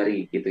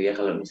dihindari gitu ya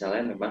kalau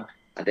misalnya memang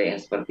ada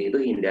yang seperti itu,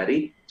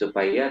 hindari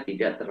supaya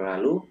tidak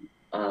terlalu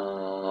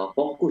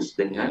fokus Iya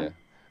dengan ya.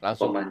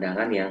 Langsung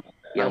pemandangan yang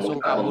langsung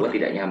mungkin kabur membuat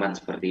tidak nyaman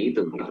seperti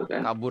itu gitu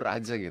kan. kabur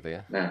aja gitu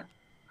ya. Nah,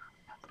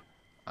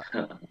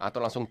 A- atau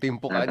langsung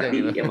timpuk nah aja tadi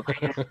gitu. ya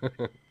makanya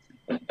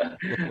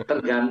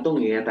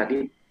tergantung ya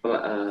tadi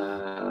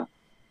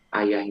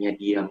ayahnya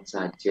diam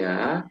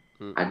saja,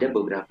 ada Mm-mm.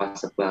 beberapa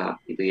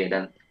sebab gitu ya,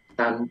 dan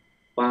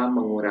tanpa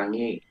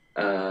mengurangi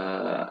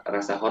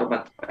rasa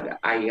hormat kepada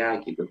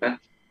ayah gitu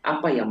kan,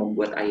 apa yang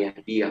membuat ayah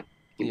diam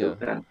gitu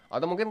Iya. kan.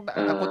 Atau mungkin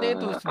takutnya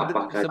itu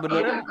Apakah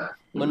sebenarnya dia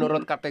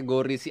menurut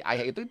kategori si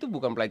ayah itu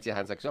bukan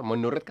pelecehan seksual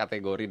menurut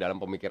kategori dalam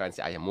pemikiran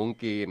si ayah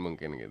mungkin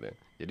gitu.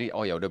 Jadi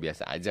oh ya udah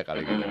biasa aja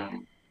kali gitu.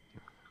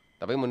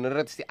 Tapi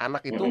menurut si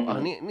anak itu ah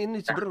ini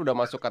sebenarnya udah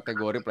masuk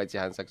kategori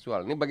pelecehan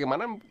seksual. Ini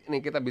bagaimana nih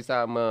kita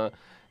bisa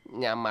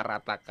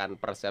menyamaratakan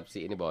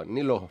persepsi ini bahwa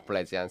ini loh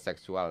pelecehan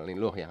seksual, ini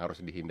loh yang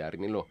harus dihindari,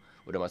 ini loh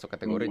udah masuk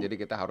kategori jadi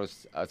kita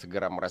harus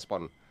segera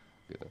merespon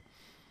gitu.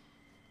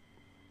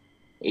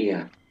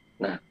 Iya.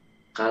 Nah,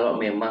 kalau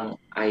memang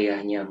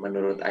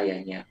menurut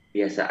ayahnya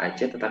biasa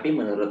aja, tetapi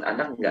menurut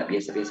anak nggak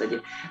biasa-biasa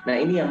aja. Nah,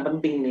 ini yang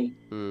penting nih,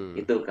 Hmm.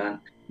 itu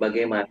kan.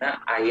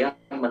 Bagaimana ayah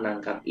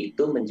menangkap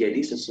itu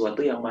menjadi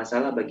sesuatu yang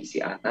masalah bagi si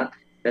anak,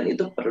 dan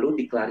itu perlu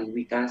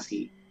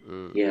diklarifikasi.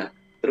 Hmm. Ya,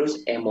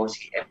 terus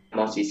emosi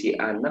si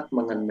anak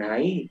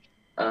mengenai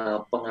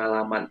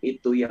pengalaman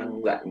itu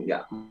yang nggak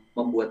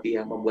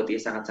membuat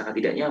dia sangat-sangat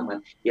tidak nyaman,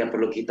 ya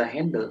perlu kita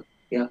handle,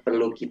 ya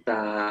perlu kita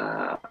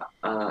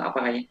apa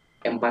namanya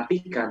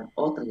empatikan.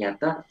 Oh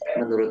ternyata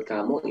menurut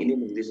kamu ini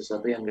menjadi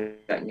sesuatu yang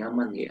nggak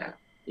nyaman ya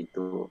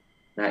itu.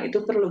 Nah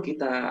itu perlu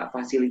kita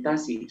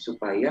fasilitasi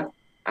supaya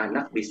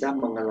anak bisa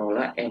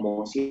mengelola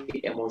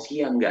emosi-emosi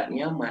yang nggak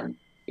nyaman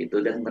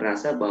itu, dan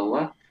merasa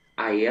bahwa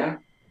ayah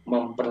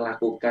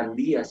memperlakukan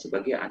dia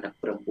sebagai anak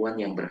perempuan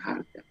yang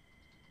berharga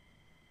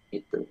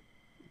itu.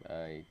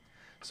 Baik.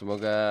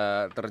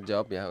 Semoga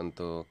terjawab ya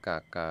untuk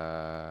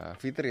Kakak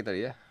Fitri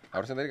tadi ya.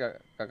 Harusnya tadi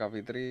Kakak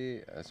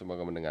Fitri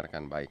semoga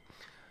mendengarkan baik.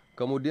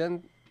 Kemudian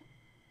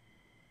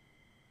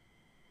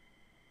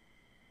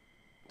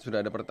sudah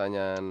ada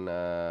pertanyaan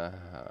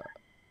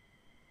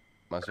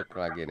masuk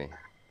lagi nih.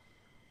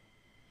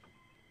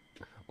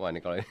 Wah ini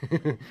kalau ini,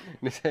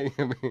 ini saya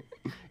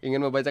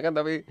ingin membacakan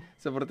tapi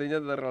sepertinya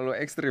terlalu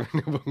ekstrim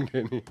ini Bung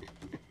Denny.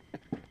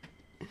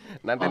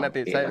 Nanti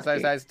Oke, saya oke. saya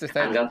saya,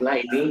 saya Anggaplah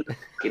ini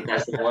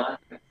kita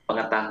semua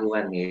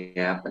pengetahuan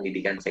ya,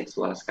 pendidikan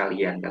seksual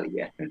sekalian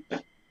kali ya.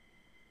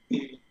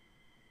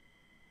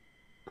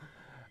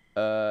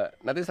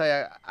 Nanti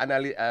saya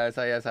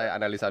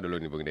analisa dulu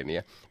nih Bung Denny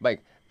ya.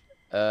 Baik,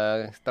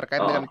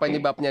 terkait Oh, dengan oke.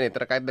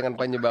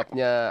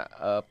 penyebabnya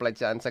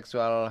pelecehan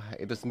seksual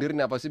itu sendiri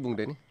nih apa sih Bung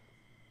Denny?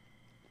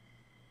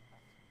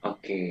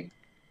 Oke.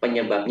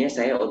 Penyebabnya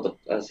saya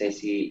untuk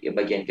sesi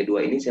bagian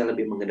kedua ini saya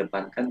lebih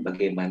mengedepankan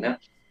bagaimana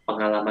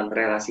pengalaman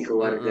relasi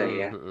keluarga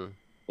Mm-mm, ya, mm-mm.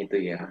 itu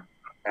ya.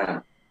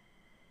 Nah,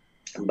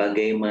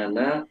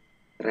 bagaimana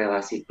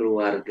relasi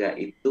keluarga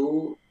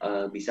itu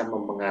bisa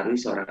mempengaruhi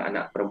seorang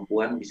anak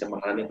perempuan bisa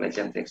mengalami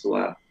pelecehan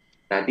seksual.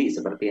 Tadi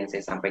seperti yang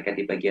saya sampaikan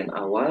di bagian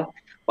awal,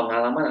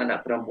 pengalaman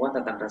anak perempuan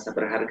tentang rasa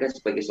berharga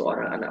sebagai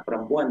seorang anak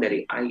perempuan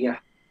dari ayah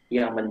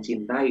yang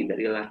mencintai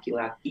dari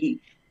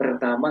laki-laki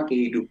pertama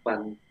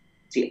kehidupan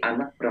si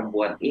anak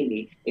perempuan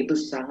ini itu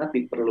sangat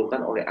diperlukan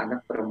oleh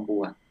anak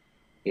perempuan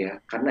ya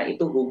karena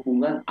itu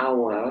hubungan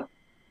awal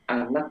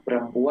anak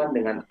perempuan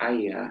dengan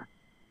ayah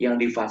yang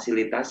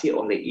difasilitasi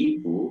oleh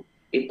ibu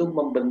itu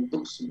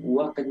membentuk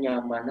sebuah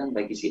kenyamanan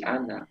bagi si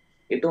anak.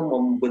 Itu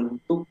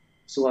membentuk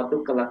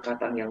suatu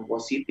kelekatan yang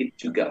positif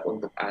juga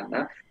untuk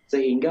anak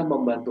sehingga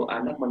membantu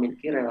anak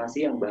memiliki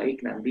relasi yang baik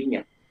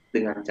nantinya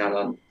dengan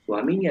calon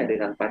suaminya,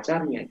 dengan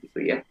pacarnya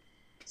gitu ya.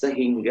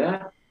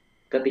 Sehingga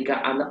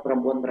ketika anak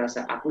perempuan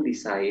merasa aku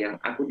disayang,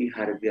 aku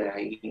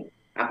dihargai,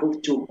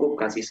 aku cukup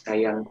kasih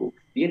sayangku,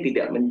 dia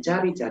tidak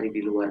mencari-cari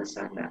di luar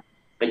sana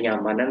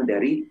kenyamanan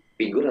dari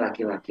figur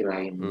laki-laki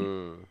lainnya.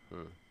 Hmm,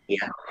 hmm.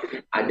 Ya,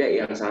 ada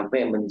yang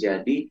sampai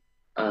menjadi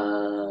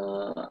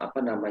apa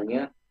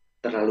namanya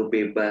terlalu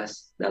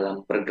bebas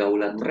dalam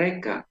pergaulan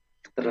mereka,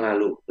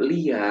 terlalu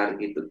liar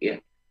gitu ya,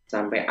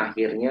 sampai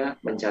akhirnya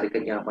mencari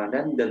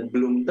kenyamanan dan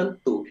belum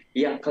tentu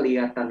yang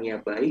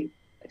kelihatannya baik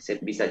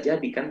bisa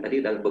jadi kan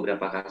tadi dalam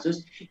beberapa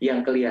kasus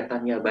yang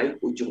kelihatannya baik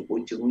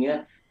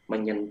ujung-ujungnya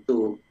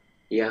menyentuh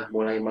ya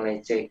mulai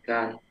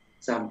melecehkan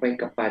sampai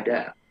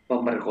kepada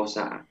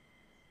pemerkosaan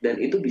dan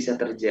itu bisa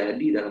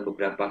terjadi dalam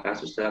beberapa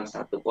kasus dalam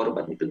satu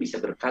korban itu bisa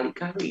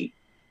berkali-kali.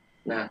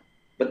 Nah,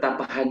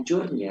 betapa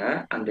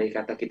hancurnya andai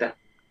kata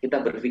kita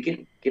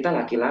berpikir kita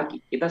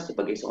laki-laki, kita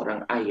sebagai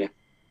seorang ayah,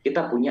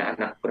 kita punya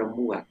anak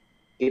perempuan,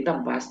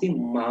 kita pasti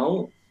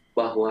mau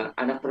bahwa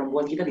anak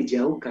perempuan kita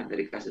dijauhkan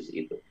dari kasus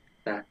itu.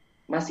 Nah,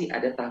 masih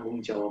ada tanggung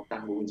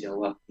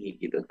jawab nih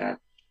gitu kan.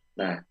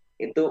 Nah,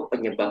 itu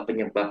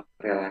penyebab-penyebab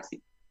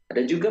relasi.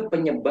 Ada juga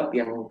penyebab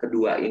yang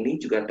kedua ini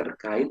juga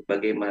terkait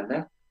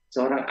bagaimana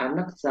seorang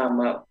anak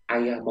sama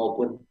ayah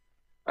maupun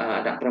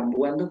anak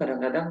perempuan tuh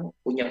kadang-kadang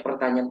punya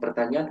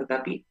pertanyaan-pertanyaan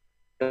tetapi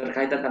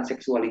terkait tentang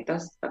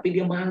seksualitas, tapi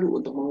dia malu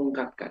untuk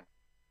mengungkapkan.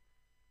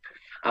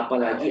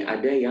 Apalagi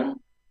ada yang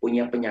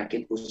punya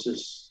penyakit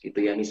khusus gitu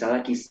ya,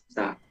 misalnya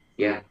kista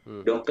Hmm, ya,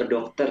 hmm.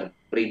 dokter-dokter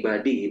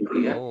pribadi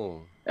gitu ya,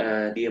 Oh,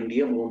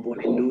 diam-diam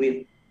ngumpulin duit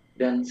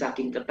dan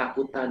saking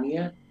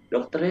ketakutannya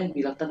dokternya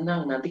bilang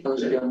tenang nanti kalau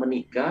sudah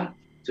menikah,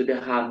 sudah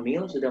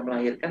hamil, sudah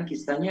melahirkan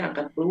kistanya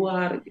akan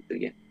keluar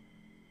gitu ya.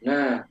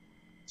 Nah,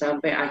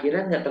 sampai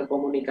akhirnya nggak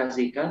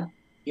terkomunikasikan,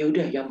 ya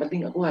udah yang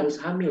penting aku harus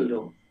hamil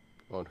dong.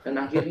 oh. Dan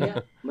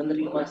akhirnya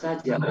menerima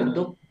saja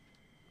untuk,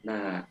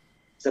 nah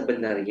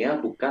sebenarnya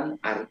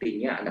bukan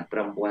artinya anak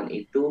perempuan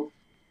itu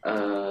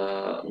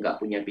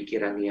nggak punya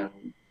pikiran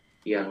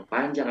yang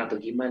panjang atau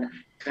gimana,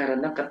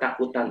 karena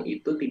ketakutan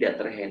itu tidak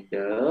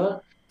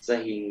terhandle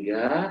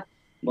sehingga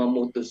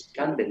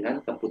memutuskan dengan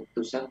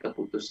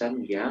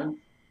keputusan-keputusan yang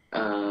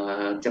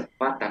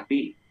cepat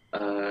tapi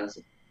uh,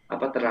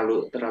 apa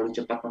terlalu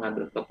cepat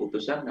mengambil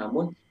keputusan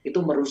namun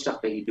itu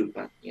merusak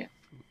kehidupannya.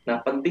 Nah,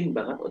 penting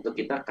banget untuk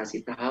kita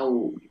kasih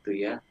tahu gitu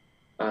ya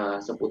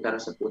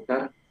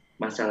seputar-seputar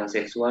masalah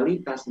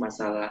seksualitas,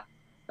 masalah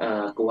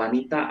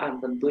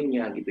kewanitaan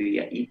tentunya gitu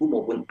ya. Ibu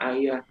maupun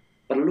ayah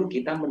perlu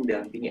kita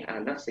mendampingi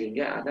anak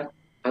sehingga anak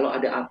kalau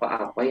ada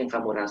apa-apa yang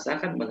kamu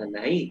rasakan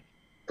mengenai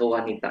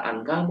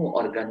kewanitaan kamu,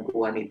 organ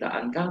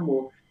kewanitaan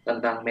kamu,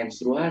 tentang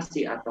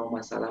menstruasi atau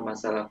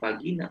masalah-masalah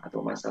vagina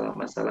atau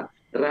masalah-masalah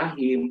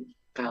rahim,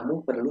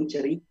 kamu perlu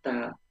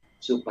cerita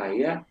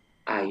supaya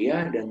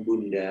ayah dan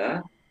bunda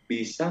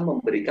bisa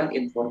memberikan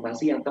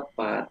informasi yang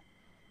tepat.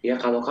 Ya,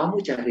 kalau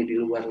kamu cari di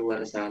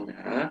luar-luar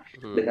sana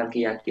Hmm. dengan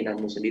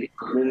keyakinanmu sendiri,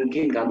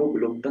 mungkin kamu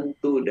belum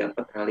tentu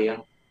dapat hal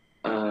yang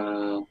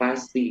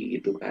pasti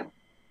gitu kan.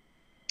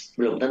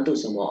 Belum tentu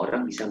semua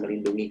orang bisa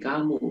melindungi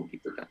kamu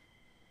gitu kan.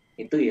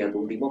 Itu ya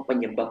Bung Timo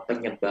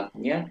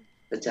penyebab-penyebabnya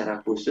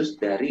secara khusus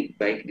dari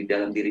baik di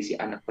dalam diri si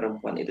anak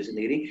perempuan itu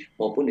sendiri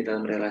maupun di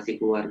dalam relasi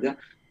keluarga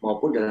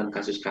maupun dalam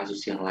kasus-kasus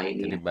yang Jadi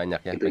lainnya banyak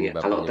ya gitu ya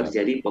kalau penyebab-penyebab.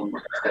 terjadi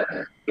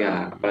ya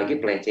Hmm, apalagi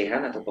hmm.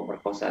 pelecehan atau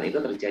pemerkosaan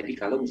itu terjadi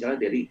kalau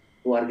misalnya dari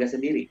keluarga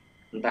sendiri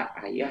entah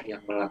ayah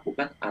yang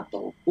melakukan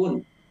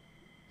ataupun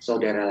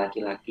saudara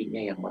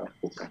laki-lakinya yang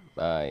melakukan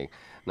Baik.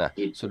 Nah,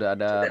 gitu sudah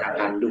ada saudara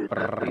kandung gitu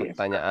ya.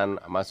 pertanyaan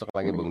masuk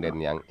lagi Bung Den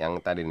yang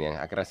tadi nih yang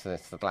akhirnya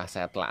setelah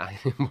saya telah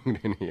ini Bung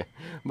Den ya.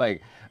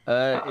 Baik,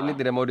 ini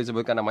tidak mau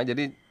disebutkan namanya.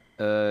 Jadi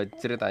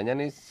ceritanya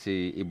nih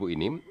si ibu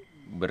ini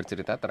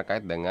bercerita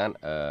terkait dengan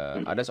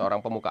ada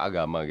seorang pemuka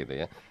agama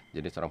gitu ya.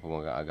 Jadi seorang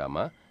pemuka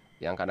agama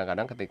yang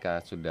kadang-kadang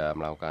ketika sudah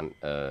melakukan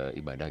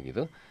ibadah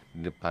gitu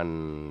di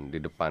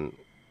depan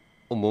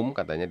umum,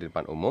 katanya di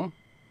depan umum,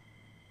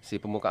 si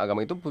pemuka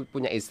agama itu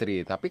punya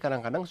istri, tapi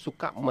kadang-kadang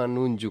suka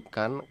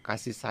menunjukkan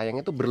kasih sayang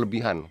itu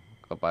berlebihan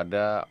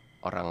kepada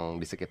orang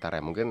di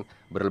sekitarnya. Mungkin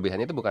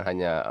berlebihannya itu bukan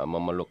hanya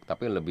memeluk,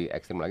 tapi lebih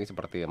ekstrim lagi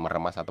seperti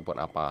meremas ataupun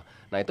apa.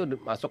 Nah, itu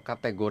masuk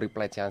kategori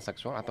pelecehan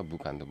seksual atau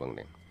bukan tuh Bang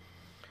Den?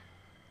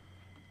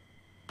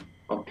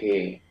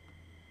 Oke,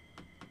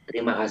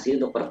 terima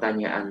kasih untuk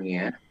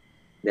pertanyaannya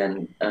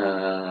dan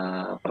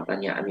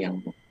pertanyaan yang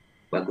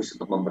bagus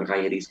untuk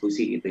memperkaya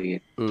diskusi gitu ya.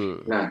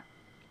 Hmm. Nah,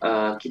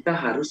 kita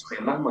harus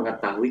memang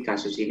mengetahui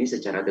kasus ini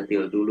secara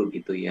detail dulu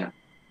gitu ya.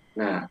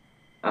 Nah,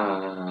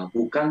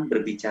 bukan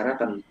berbicara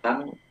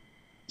tentang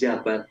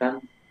jabatan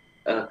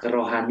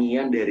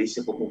kerohanian dari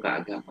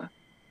sepemuka agama,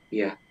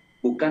 ya.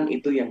 Bukan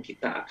itu yang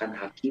kita akan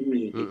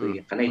hakimi gitu Mm-mm.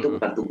 ya, karena itu Mm-mm.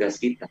 bukan tugas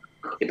kita.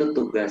 Itu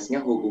tugasnya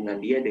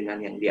hubungan dia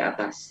dengan yang di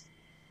atas.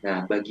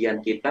 Nah,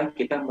 bagian kita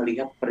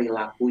melihat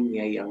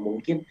perilakunya yang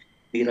mungkin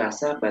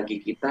dirasa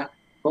bagi kita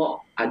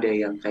kok ada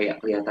yang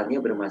kayak kelihatannya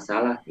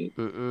bermasalah nih,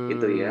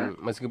 gitu ya. Mm-mm.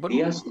 Meskipun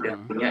Dia sudah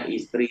punya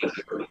istri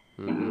gitu.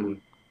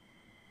 mm-mm.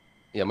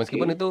 Ya,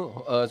 meskipun Oke. itu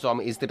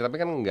suami istri, tapi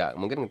kan nggak,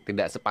 mungkin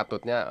tidak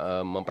sepatutnya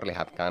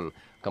memperlihatkan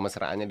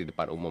kemesraannya di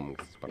depan umum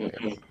seperti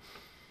itu. Mm-mm.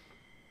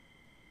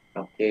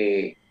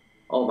 Oke.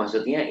 Oh,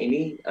 maksudnya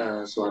ini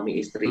suami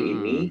istri Mm-mm.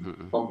 ini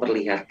Mm-mm.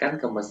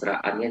 memperlihatkan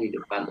kemesraannya di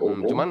depan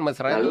umum, Cuman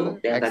mesra itu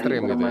lalu yang tadi ekstrim gitu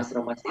ya.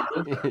 meremas-remas itu,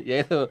 Ya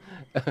itu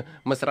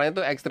mesranya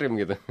itu ekstrim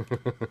gitu.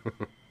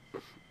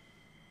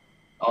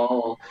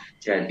 oh,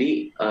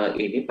 jadi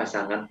ini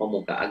pasangan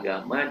pemuka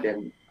agama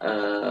dan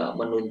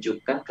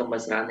menunjukkan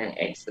kemesraan yang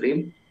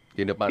ekstrim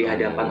Di depan di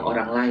hadapan umum.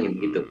 orang lain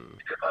gitu, Mm-mm.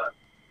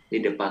 di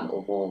depan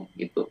umum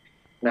gitu.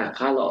 Nah,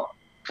 kalau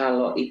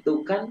kalau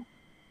itu kan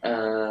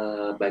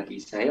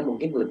bagi saya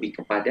mungkin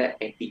lebih kepada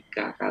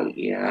etika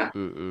kali ya.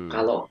 Mm-mm.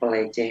 Kalau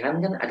pelecehan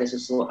kan ada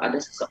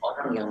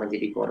seseorang yang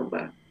menjadi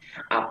korban.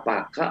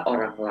 Apakah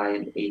orang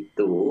lain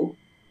itu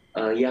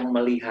yang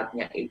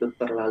melihatnya itu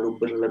terlalu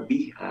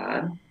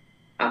berlebihan?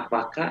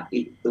 Apakah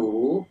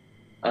itu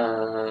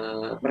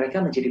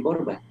mereka menjadi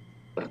korban?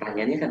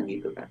 Pertanyaannya kan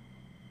gitu kan.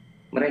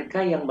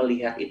 Mereka yang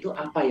melihat itu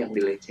apa yang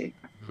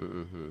dilecehkan?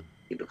 Mm-mm.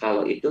 Itu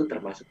kalau itu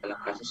termasuk dalam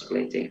kasus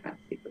pelecehan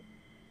gitu.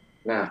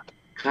 Nah,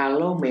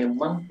 kalau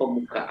memang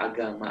pemuka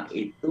agama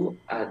itu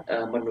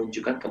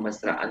menunjukkan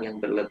kemesraan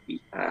yang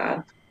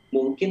berlebihan,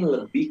 mungkin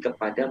lebih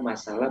kepada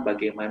masalah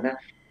bagaimana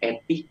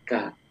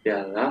etika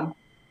dalam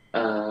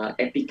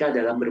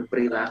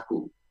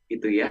berperilaku,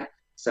 gitu ya,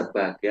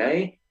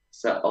 sebagai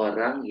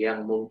seorang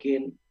yang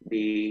mungkin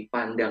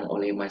dipandang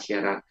oleh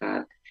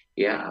masyarakat,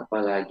 ya,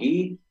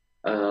 apalagi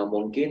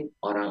mungkin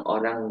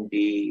orang-orang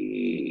di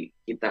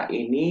kita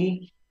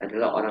ini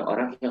adalah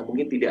orang-orang yang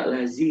mungkin tidak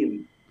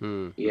lazim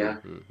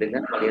ya Mm-mm.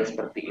 dengan melihat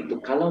seperti itu.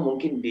 Kalau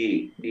mungkin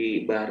di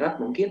barat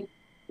mungkin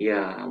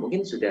ya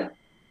mungkin sudah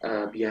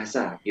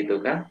biasa gitu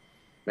kan.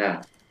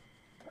 Nah,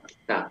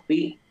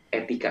 tapi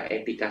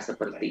etika-etika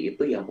seperti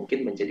itu yang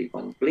mungkin menjadi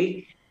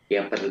konflik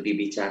yang perlu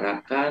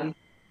dibicarakan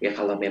ya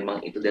kalau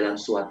memang itu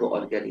dalam suatu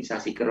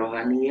organisasi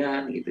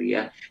kerohanian gitu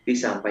ya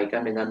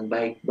disampaikan dengan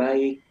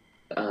baik-baik.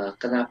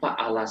 Kenapa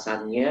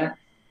alasannya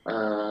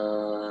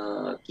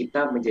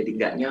kita menjadi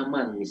nggak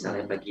nyaman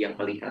misalnya bagi yang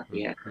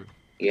melihatnya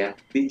ya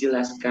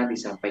dijelaskan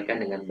disampaikan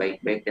dengan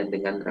baik-baik dan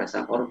dengan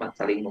rasa hormat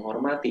saling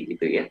menghormati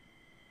gitu ya.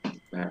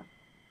 Nah,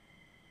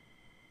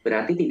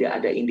 berarti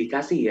tidak ada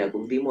indikasi ya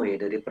Bung Timo ya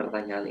dari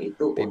pertanyaan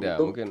itu Tidak,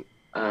 untuk mungkin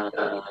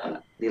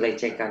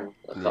dilecehkan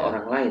ke ya.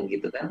 orang lain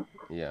gitu kan.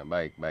 Iya,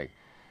 baik, baik.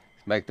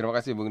 Baik, terima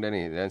kasih Bung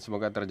Deni dan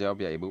semoga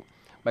terjawab ya Ibu.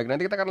 Baik,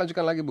 nanti kita akan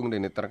lanjutkan lagi Bung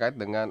Deni terkait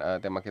dengan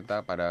tema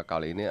kita pada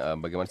kali ini,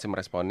 bagaimana sih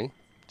meresponi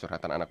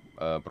curhatan anak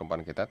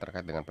perempuan kita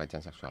terkait dengan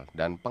pelecehan seksual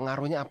dan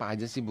pengaruhnya apa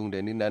aja sih Bung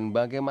Deni dan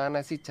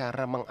bagaimana sih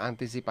cara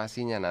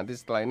mengantisipasinya. Nanti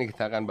setelah ini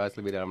kita akan bahas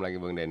lebih dalam lagi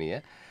Bung Deni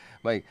ya.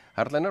 Baik,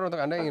 Heartliner,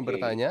 untuk Anda yang ingin Oke.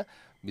 bertanya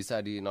bisa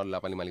di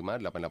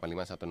 0855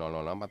 885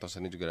 1006 atau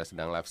ini juga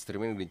sedang live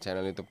streaming di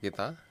channel YouTube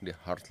kita di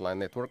Heartline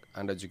Network.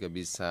 Anda juga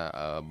bisa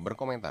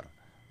berkomentar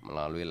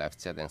melalui live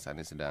chat yang saat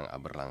ini sedang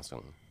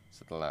berlangsung.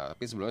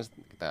 Tapi sebelumnya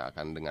kita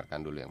akan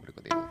dengarkan dulu yang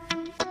berikut ini.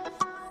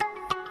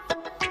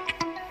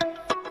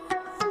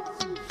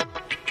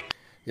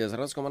 Ya,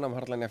 100,6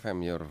 Heartline FM,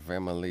 your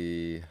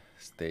family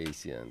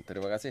station.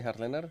 Terima kasih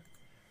Heartliner.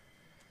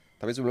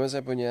 Tapi sebelumnya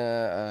saya punya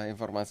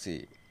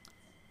informasi.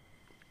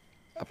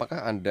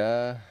 Apakah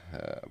Anda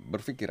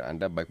berpikir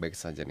Anda baik-baik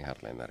saja nih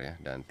Heartliner ya,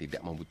 dan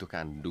tidak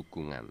membutuhkan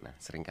dukungan? Nah,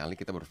 seringkali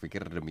kita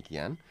berpikir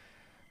demikian.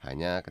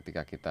 Hanya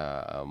ketika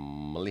kita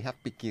melihat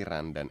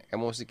pikiran dan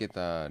emosi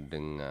kita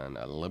dengan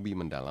lebih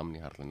mendalam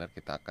nih Heartliner,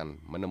 kita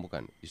akan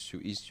menemukan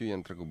isu-isu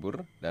yang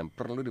terkubur dan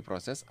perlu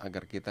diproses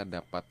agar kita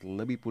dapat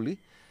lebih pulih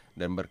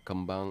dan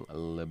berkembang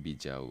lebih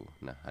jauh.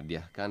 Nah,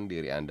 hadiahkan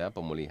diri Anda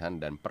pemulihan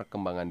dan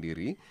perkembangan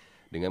diri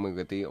dengan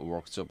mengikuti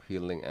workshop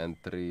Healing and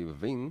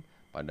Thriving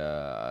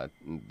pada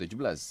 17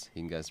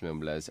 hingga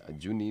 19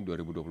 Juni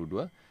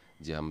 2022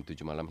 jam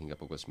 7 malam hingga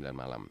pukul 9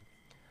 malam.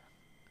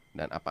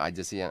 Dan apa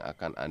aja sih yang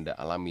akan Anda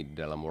alami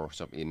dalam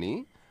workshop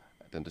ini?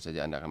 Tentu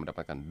saja Anda akan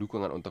mendapatkan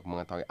dukungan untuk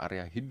mengetahui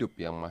area hidup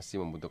yang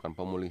masih membutuhkan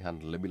pemulihan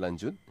lebih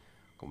lanjut,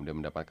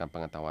 kemudian mendapatkan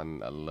pengetahuan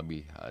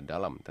lebih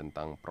dalam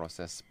tentang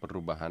proses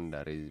perubahan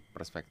dari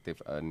perspektif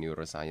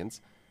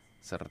neuroscience,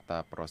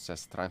 serta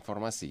proses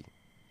transformasi.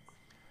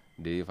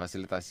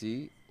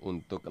 Difasilitasi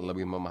untuk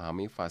lebih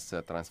memahami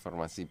fase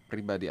transformasi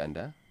pribadi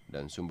Anda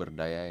dan sumber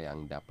daya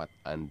yang dapat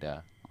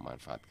Anda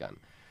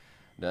manfaatkan.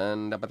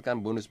 Dan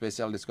dapatkan bonus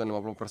spesial diskon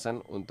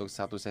 50% untuk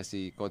satu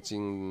sesi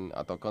coaching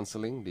atau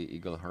counseling di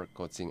Eagle Heart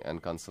Coaching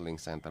and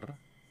Counseling Center,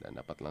 dan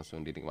dapat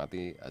langsung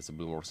dinikmati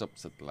sebelum workshop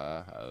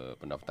setelah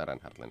pendaftaran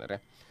Heartliner ya.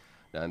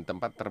 Dan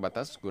tempat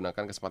terbatas,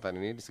 gunakan kesempatan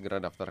ini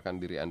segera daftarkan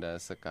diri Anda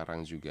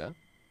sekarang juga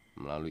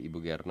melalui Ibu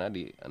Gerna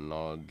di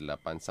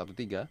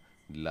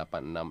 0813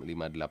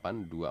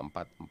 8658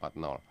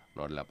 2440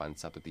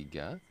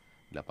 0813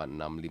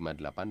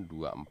 8658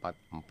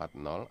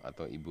 2440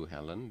 atau Ibu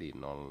Helen di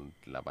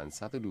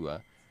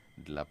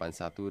 0812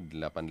 8188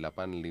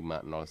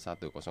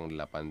 501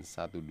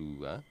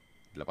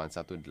 0812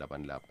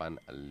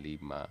 8188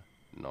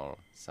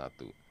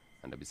 501.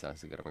 Anda bisa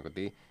segera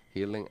mengikuti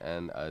Healing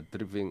and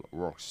Thriving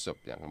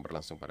Workshop yang akan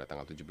berlangsung pada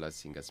tanggal 17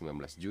 hingga 19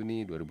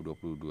 Juni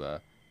 2022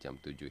 jam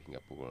 7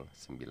 hingga pukul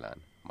 9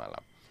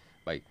 malam.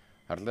 Baik,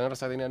 Heartliner,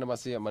 saat ini Anda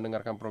masih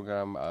mendengarkan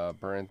program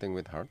Parenting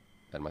with Heart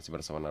dan masih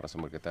bersama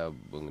narasumber kita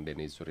Bung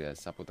Denny Surya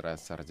Saputra,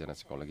 Sarjana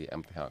Psikologi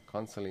MTH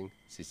Counseling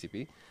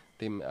CCP,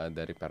 tim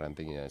dari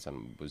Parenting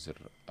Yayasan Buzzer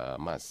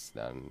Mas,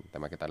 dan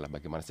tema kita adalah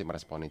bagaimana sih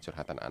meresponi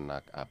curhatan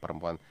anak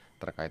perempuan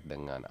terkait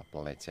dengan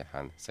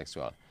pelecehan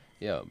seksual.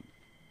 Ya,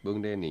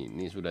 Bung Denny,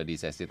 ini sudah di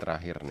sesi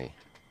terakhir nih.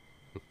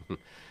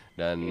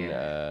 Dan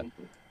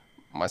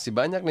masih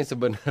banyak nih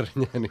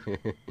sebenarnya nih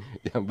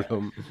yang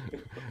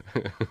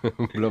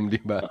belum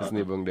dibahas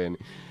nih Bung Denny.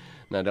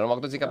 Nah, dalam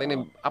waktu singkat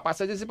ini apa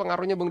saja sih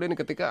pengaruhnya Bung Denny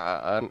ketika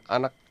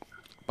anak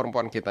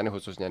perempuan kita nih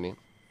khususnya nih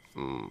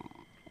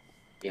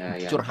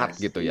curhat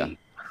pasti, gitu ya.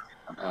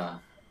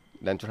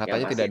 Dan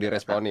curhatannya tidak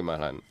diresponi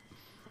malahan.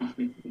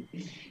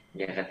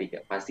 Ya,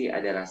 ketika pasti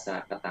ada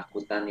rasa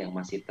ketakutan yang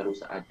masih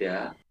terus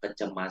ada,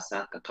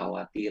 kecemasan,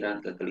 kekhawatiran,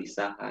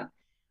 kegelisahan,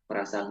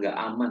 merasa nggak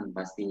aman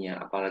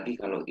pastinya.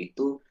 Apalagi kalau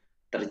itu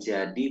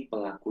terjadi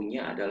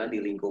pelakunya adalah di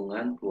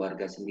lingkungan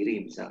keluarga sendiri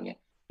misalnya.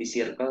 Di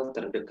circle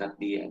terdekat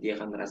dia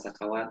akan merasa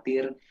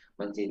khawatir,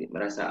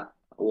 merasa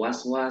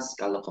was-was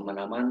kalau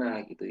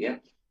kemana-mana gitu ya.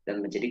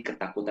 Dan menjadi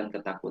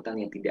ketakutan-ketakutan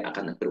yang tidak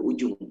akan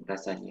berujung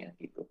rasanya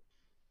gitu.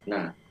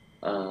 Nah,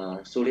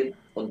 sulit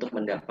untuk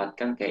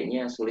mendapatkan,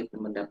 kayaknya sulit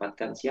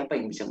mendapatkan siapa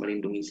yang bisa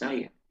melindungi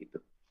saya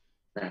gitu.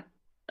 Nah,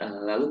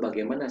 lalu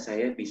bagaimana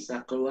saya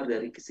bisa keluar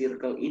dari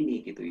circle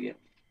ini gitu ya?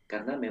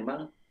 Karena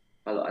memang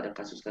kalau ada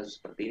kasus-kasus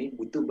seperti ini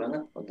butuh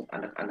banget untuk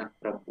anak-anak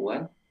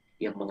perempuan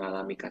yang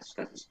mengalami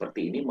kasus-kasus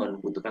seperti ini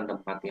membutuhkan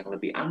tempat yang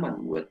lebih aman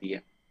buat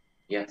dia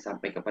ya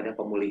sampai kepada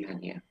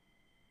pemulihannya.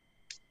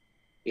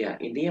 Ya,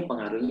 intinya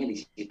pengaruhnya di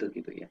situ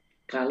gitu ya.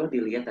 Kalau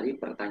dilihat tadi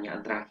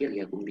pertanyaan terakhir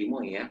ya Bung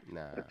Bimo ya,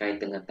 terkait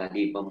dengan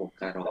tadi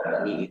pemuka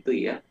rohani itu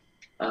ya,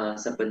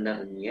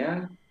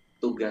 sebenarnya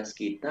tugas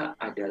kita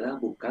adalah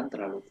bukan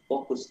terlalu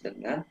fokus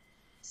dengan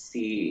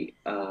si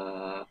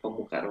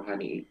pemuka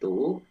rohani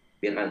itu,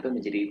 biarkan itu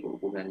menjadi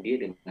hubungan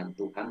dia dengan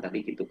Tuhan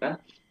tadi gitu kan.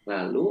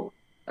 Lalu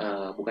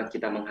bukan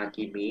kita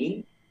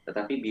menghakimi,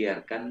 tetapi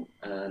biarkan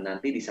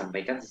nanti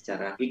disampaikan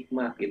secara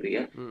hikmat gitu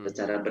ya,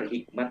 secara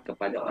berhikmat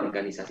kepada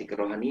organisasi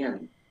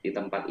kerohanian di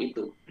tempat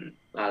itu.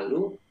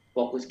 Lalu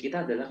fokus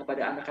kita adalah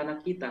kepada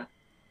anak-anak kita.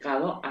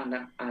 Kalau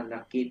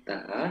anak-anak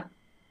kita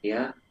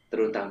ya,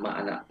 terutama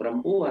anak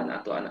perempuan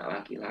atau anak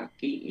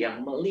laki-laki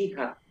yang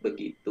melihat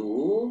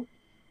begitu,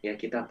 ya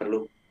kita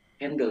perlu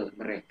handle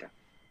mereka.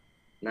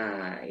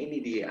 Nah,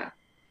 ini dia.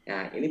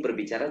 Nah, ini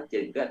berbicara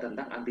juga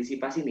tentang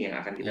antisipasi nih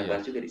yang akan kita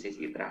bahas juga di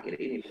sesi terakhir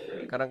ini.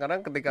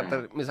 Kadang-kadang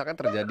ketika misalkan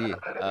terjadi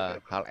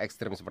hal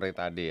ekstrim seperti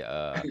tadi,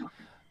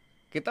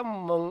 kita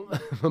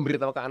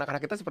memberitahu ke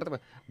anak-anak kita seperti apa?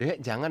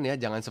 Dek,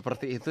 jangan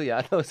seperti itu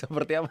ya, atau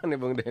seperti apa nih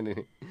Bung Den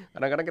ini?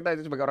 Kadang-kadang kita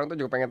itu sebagai orang tua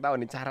juga pengen tahu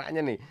nih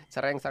caranya nih,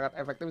 cara yang sangat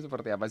efektif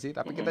seperti apa sih?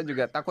 Tapi kita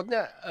juga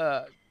takutnya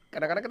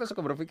kadang-kadang kita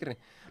suka berpikir nih,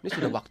 ini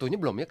sudah waktunya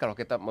belum ya kalau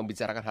kita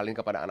membicarakan hal ini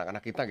kepada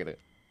anak-anak kita gitu.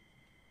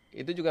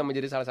 Itu juga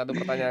menjadi salah satu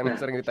pertanyaan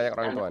yang sering ditanya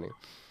orang tua nih.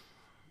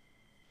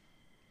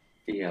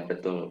 Iya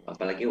betul,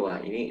 apalagi wah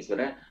ini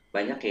sebenarnya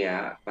banyak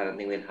ya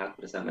Parenting with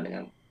Heart bersama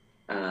dengan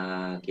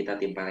kita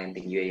tim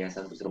parenting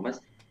Yayasan Buzzer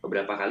Mas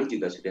beberapa kali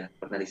juga sudah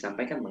pernah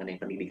disampaikan mengenai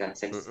pendidikan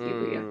seks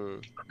gitu ya.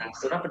 Nah,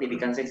 sebenarnya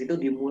pendidikan seks itu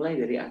dimulai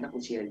dari anak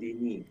usia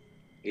dini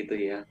gitu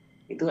ya.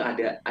 Itu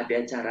ada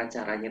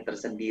cara-caranya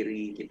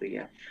tersendiri gitu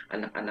ya.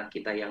 Anak-anak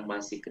kita yang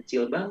masih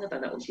kecil banget,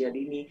 anak usia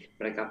dini,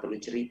 mereka perlu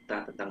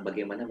cerita tentang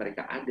bagaimana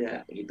mereka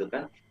ada gitu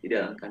kan di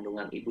dalam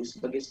kandungan ibu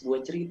sebagai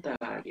sebuah cerita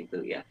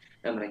gitu ya.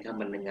 Dan mereka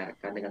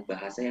mendengarkan dengan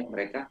bahasa yang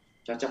mereka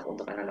cocok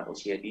untuk anak-anak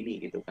usia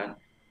dini gitu kan.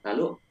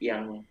 Lalu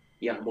yang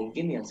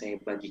mungkin yang saya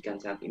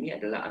bagikan saat ini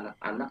adalah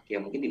anak-anak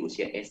yang mungkin di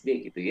usia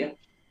SD gitu ya,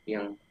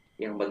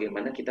 yang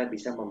bagaimana kita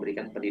bisa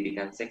memberikan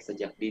pendidikan seks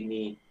sejak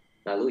dini,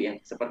 Lalu yang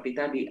seperti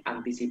tadi,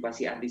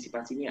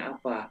 antisipasinya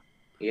apa?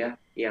 Ya,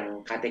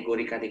 yang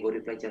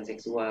kategori-kategori pelecehan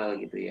seksual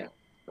gitu ya.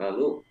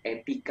 Lalu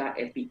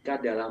etika-etika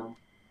dalam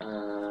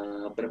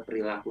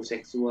berperilaku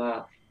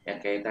seksual, yang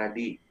kayak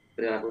tadi,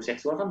 perilaku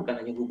seksual kan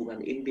bukan hanya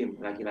hubungan intim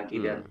laki-laki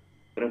dan Hmm.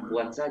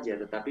 perempuan saja,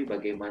 tetapi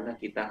bagaimana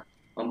kita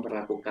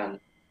memperlakukan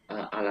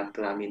alat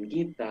kelamin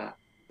kita,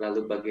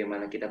 lalu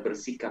bagaimana kita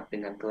bersikap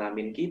dengan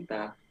kelamin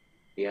kita,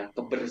 ya,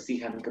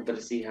 kebersihan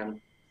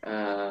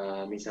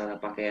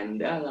misalnya pakaian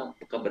dalam,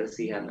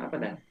 kebersihan apa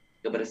nah,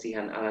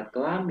 kebersihan alat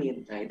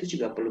kelamin. Nah, itu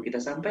juga perlu kita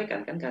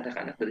sampaikan kan ke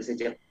anak-anak dari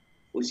sejak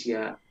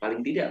usia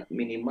paling tidak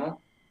minimal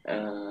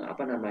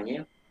apa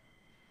namanya?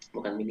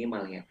 Bukan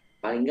minimal ya.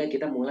 Paling nggak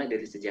kita mulai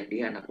dari sejak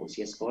dia anak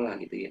usia sekolah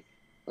gitu ya.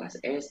 Kelas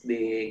SD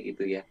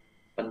gitu ya.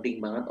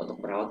 Penting banget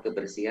untuk merawat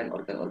kebersihan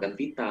organ-organ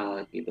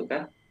vital gitu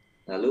kan.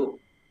 Lalu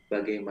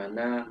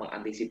bagaimana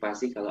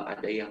mengantisipasi kalau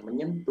ada yang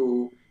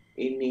menyentuh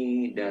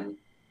ini dan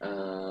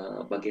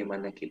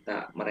bagaimana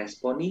kita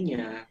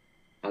meresponinya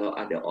kalau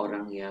ada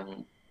orang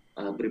yang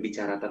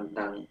berbicara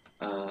tentang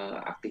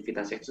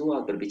aktivitas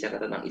seksual, berbicara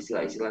tentang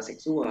istilah-istilah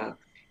seksual,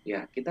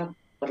 ya kita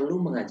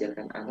perlu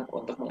mengajarkan anak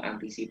untuk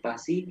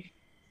mengantisipasi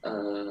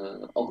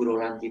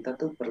obrolan kita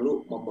tuh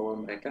perlu membawa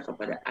mereka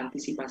kepada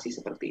antisipasi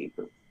seperti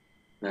itu.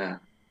 Nah,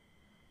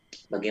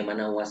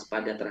 bagaimana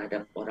waspada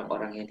terhadap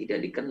orang-orang yang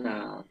tidak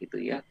dikenal gitu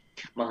ya,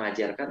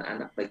 mengajarkan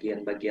anak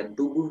bagian-bagian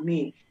tubuh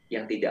nih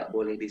yang tidak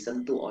boleh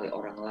disentuh oleh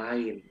orang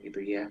lain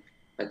gitu ya,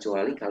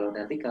 kecuali kalau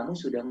nanti kamu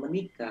sudah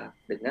menikah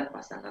dengan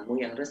pasanganmu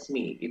yang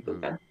resmi gitu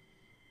Hmm. kan.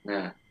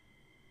 Nah,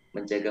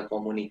 menjaga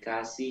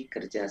komunikasi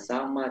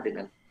kerjasama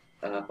dengan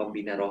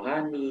pembina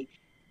rohani,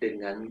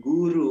 dengan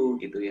guru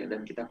gitu ya,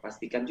 dan kita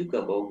pastikan juga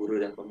bahwa guru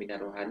dan pembina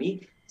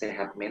rohani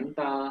sehat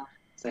mental,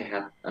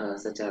 sehat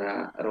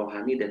secara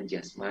rohani dan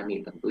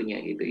jasmani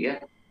tentunya gitu ya.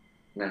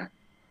 Nah,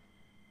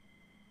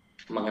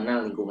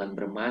 mengenal lingkungan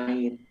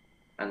bermain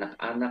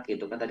anak-anak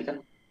gitu kan, tadi kan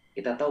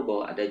kita tahu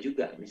bahwa ada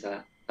juga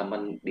misalnya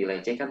teman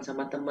dilecehkan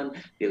sama teman,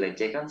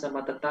 dilecehkan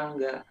sama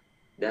tetangga,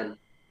 dan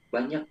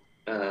banyak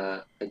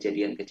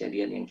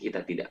kejadian-kejadian yang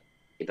kita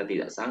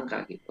tidak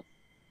sangka gitu.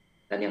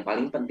 Dan yang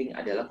paling penting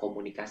adalah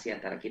komunikasi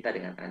antara kita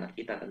dengan anak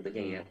kita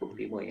tentunya ya, Hmm. Bung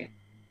Timo ya.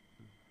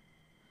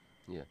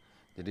 Iya.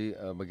 Jadi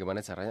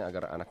bagaimana caranya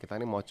agar anak kita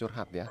ini mau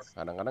curhat ya?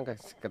 Kadang-kadang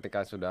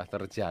ketika sudah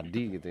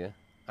terjadi gitu ya,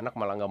 anak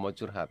malah nggak mau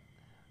curhat,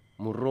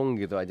 murung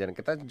gitu aja. Dan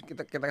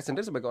kita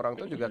sendiri sebagai orang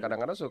tua juga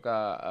kadang-kadang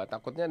suka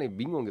takutnya nih,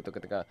 bingung gitu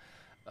ketika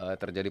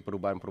terjadi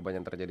perubahan-perubahan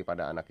yang terjadi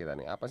pada anak kita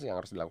nih. Apa sih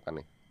yang harus dilakukan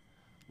nih?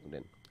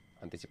 Kemudian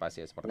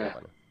antisipasinya seperti Nah,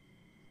 apa nih?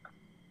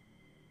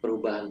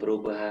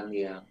 perubahan-perubahan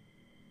yang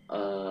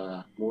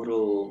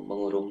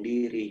mengurung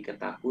diri,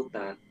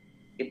 ketakutan,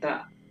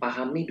 kita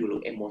pahami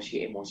dulu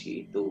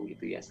emosi-emosi itu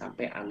gitu ya,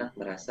 sampai anak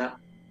merasa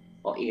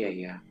oh iya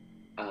ya,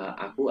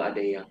 aku ada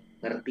yang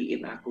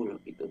ngertiin aku loh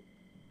gitu,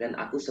 dan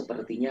aku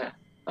sepertinya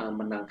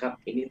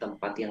menangkap ini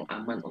tempat yang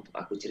aman untuk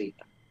aku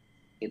cerita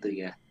gitu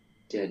ya.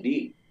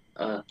 Jadi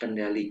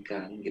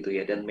kendalikan gitu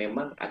ya, dan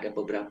memang ada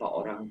beberapa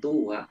orang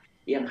tua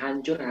yang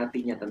hancur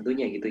hatinya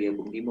tentunya gitu ya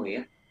Bung Timo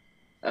ya,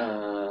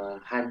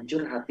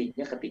 hancur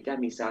hatinya ketika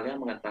misalnya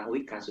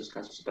mengetahui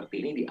kasus-kasus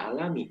seperti ini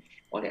dialami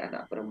oleh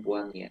anak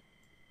perempuannya,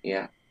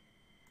 ya,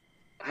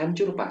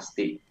 hancur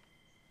pasti,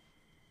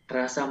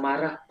 rasa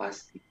marah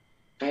pasti,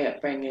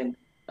 kayak pengen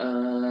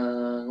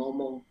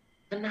ngomong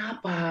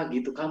kenapa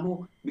gitu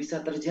kamu bisa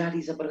terjadi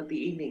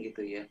seperti ini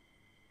gitu ya.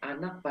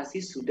 Anak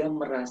pasti sudah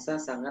merasa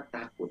sangat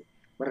takut,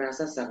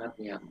 merasa sangat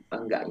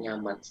enggak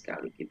nyaman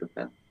sekali gitu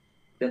kan,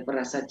 dan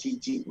merasa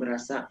jijik,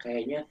 merasa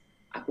kayaknya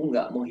aku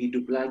nggak mau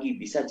hidup lagi,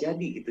 bisa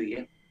jadi gitu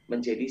ya,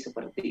 menjadi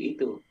seperti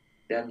itu.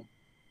 Dan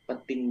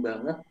penting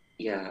banget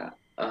ya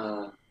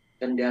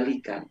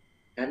kendalikan,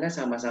 karena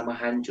sama-sama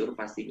hancur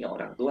pastinya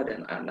orang tua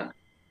dan anak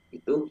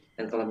itu.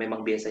 Dan kalau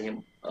memang biasanya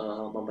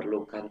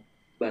memerlukan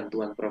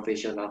bantuan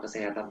profesional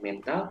kesehatan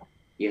mental,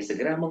 ya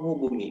segera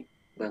menghubungi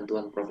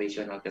bantuan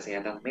profesional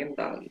kesehatan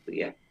mental gitu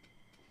ya.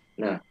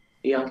 Nah,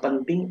 yang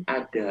penting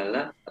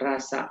adalah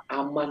rasa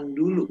aman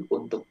dulu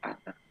untuk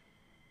anak,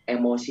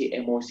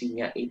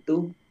 emosi-emosinya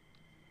itu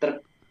ter,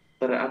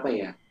 apa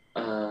ya,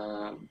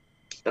 eh,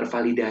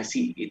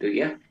 tervalidasi gitu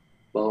ya,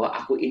 bahwa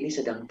aku ini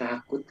sedang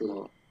takut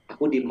loh,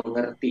 aku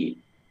dimengerti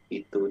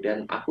itu,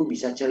 dan aku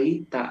bisa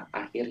cerita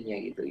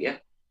akhirnya gitu ya,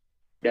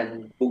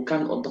 dan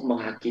bukan untuk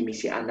menghakimi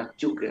si anak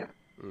juga,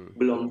 Hmm.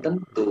 belum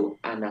tentu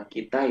anak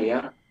kita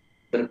yang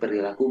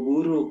berperilaku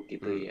buruk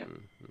gitu Hmm. ya,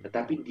 Hmm.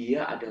 tetapi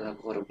dia adalah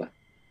korban.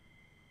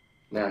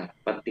 Ya, Nah,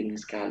 penting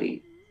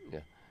sekali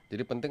ya.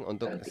 Jadi penting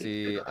untuk nanti. si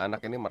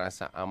anak ini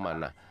merasa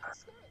aman. Nah,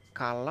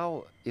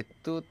 kalau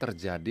itu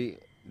terjadi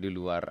di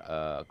luar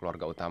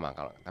keluarga utama,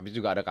 kalau tapi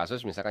juga ada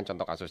kasus, misalkan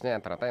contoh kasusnya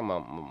yang ternyata yang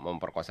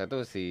memperkosa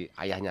itu si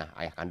ayahnya,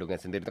 ayah kandungnya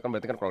sendiri, itu kan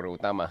berarti kan keluarga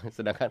utama.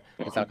 Sedangkan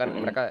misalkan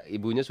mereka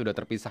ibunya sudah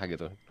terpisah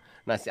gitu.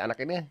 Nah, si anak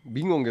ini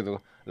bingung gitu.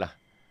 Lah,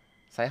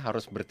 saya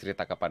harus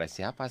bercerita kepada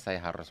siapa?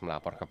 Saya harus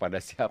melapor kepada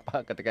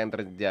siapa ketika yang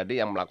terjadi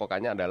yang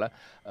melakukannya adalah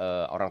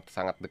orang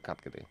sangat dekat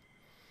gitu ya.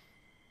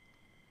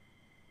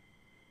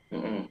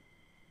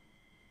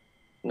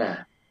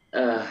 Nah,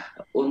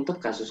 Untuk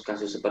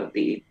kasus-kasus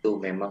seperti itu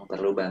memang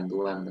perlu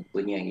bantuan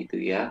tentunya gitu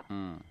ya.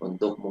 Hmm.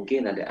 Untuk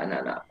mungkin ada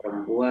anak-anak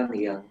perempuan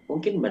yang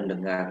mungkin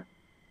mendengar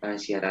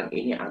siaran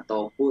ini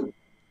ataupun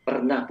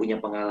pernah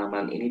punya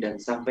pengalaman ini dan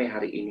sampai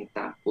hari ini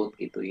takut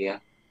gitu ya.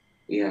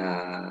 Ya,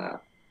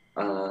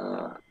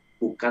 eh,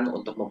 bukan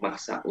untuk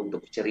memaksa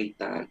untuk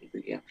cerita gitu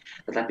ya,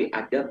 tetapi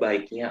ada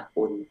baiknya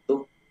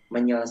untuk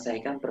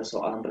menyelesaikan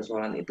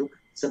persoalan-persoalan itu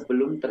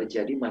sebelum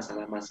terjadi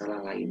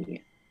masalah-masalah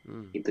lainnya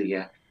Hmm. gitu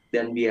ya.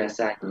 Dan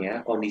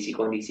biasanya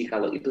kondisi-kondisi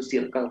kalau itu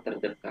circle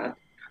terdekat,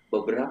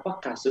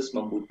 beberapa kasus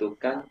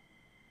membutuhkan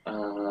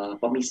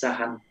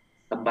pemisahan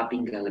tempat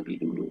tinggal lebih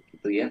dulu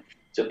gitu ya,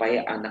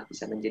 supaya anak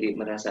bisa menjadi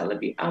merasa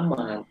lebih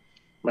aman,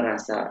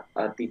 merasa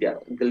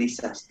tidak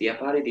gelisah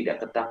setiap hari,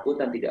 tidak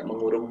ketakutan, tidak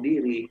mengurung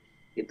diri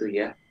gitu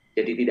ya.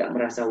 Jadi tidak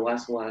merasa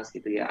was-was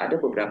gitu ya. Ada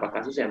beberapa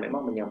kasus yang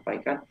memang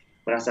menyampaikan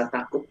merasa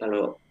takut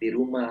kalau di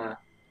rumah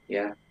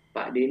ya.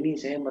 Pak Denny,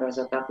 saya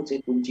merasa takut,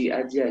 saya kunci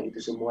aja gitu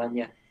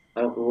semuanya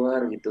kalau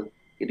keluar gitu.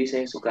 Jadi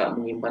saya suka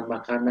menyimpan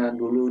makanan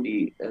dulu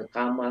di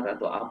kamar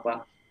atau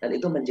apa, dan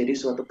itu menjadi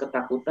suatu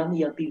ketakutan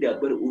yang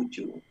tidak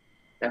berujung.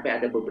 Tapi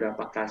ada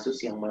beberapa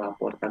kasus yang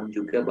melaporkan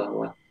juga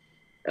bahwa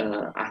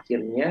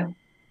akhirnya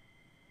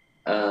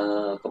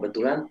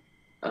kebetulan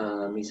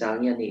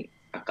misalnya nih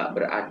kakak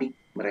beradik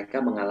mereka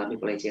mengalami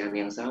pelecehan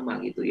yang sama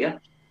gitu ya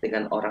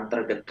dengan orang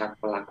terdekat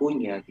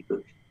pelakunya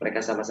gitu.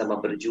 Mereka sama-sama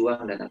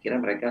berjuang dan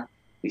akhirnya mereka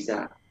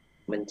bisa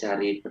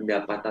mencari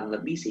pendapatan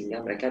lebih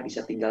sehingga mereka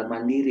bisa tinggal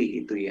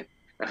mandiri gitu ya.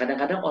 Nah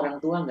kadang-kadang orang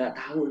tua nggak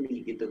tahu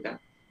nih gitu kan.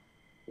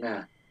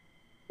 Nah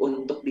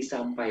untuk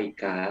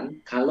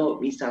disampaikan, kalau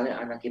misalnya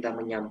anak kita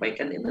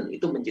menyampaikan dan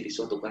itu menjadi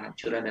suatu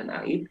kehancuran dan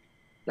aib,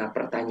 nah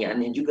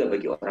pertanyaannya juga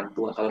bagi orang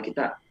tua, kalau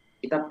kita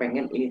kita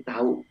pengen ini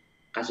tahu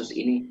kasus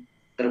ini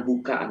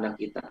terbuka anak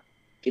kita,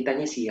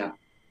 kitanya siap,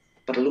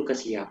 perlu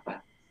kesiapan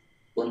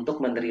untuk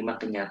menerima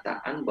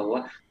kenyataan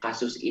bahwa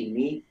kasus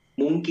ini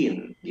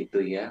mungkin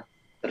gitu ya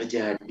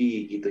terjadi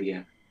gitu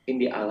ya,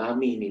 ini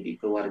dialami nih di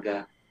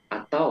keluarga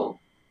atau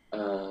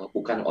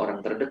bukan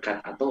orang terdekat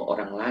atau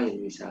orang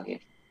lain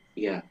misalnya,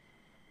 ya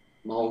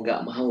mau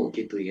nggak mau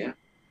gitu ya.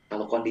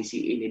 Kalau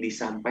kondisi ini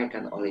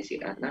disampaikan oleh si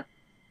anak,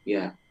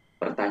 ya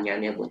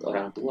pertanyaannya buat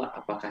orang tua,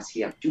 apakah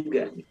siap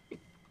juga nih?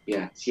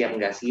 Ya siap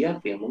nggak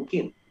siap ya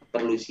mungkin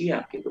perlu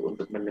siap gitu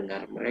untuk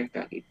mendengar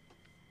mereka gitu.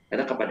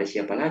 Karena kepada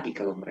siapa lagi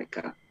kalau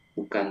mereka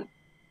bukan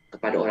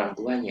kepada orang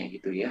tuanya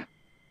gitu ya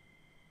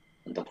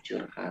untuk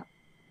curhat.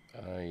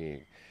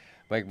 Baik.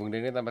 Baik, Bung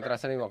Denny, tanpa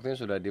terasa nih waktunya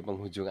sudah di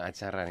penghujung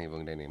acara nih,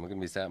 Bung Denny. Mungkin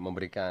bisa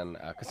memberikan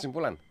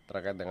kesimpulan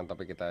terkait dengan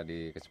topik kita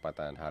di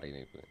kesempatan hari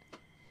ini, Bung.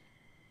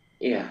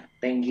 Iya,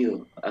 thank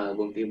you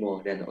Bung Timo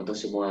dan untuk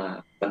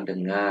semua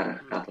pendengar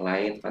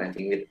Hotline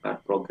Parenting with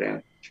Heart program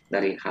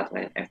dari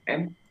Hotline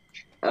FM,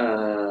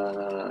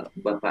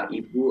 Bapak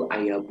Ibu,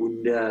 Ayah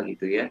Bunda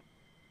gitu ya.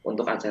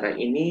 Untuk acara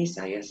ini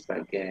saya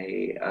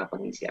sebagai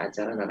pengisi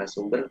acara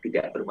narasumber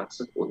tidak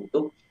bermaksud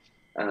untuk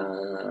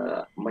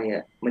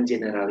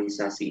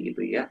mengeneralisasi gitu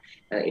ya.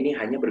 Ini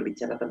hanya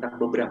berbicara tentang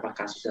beberapa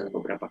kasus dan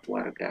beberapa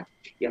keluarga.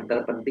 Yang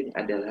terpenting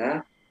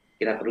adalah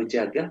kita perlu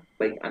jaga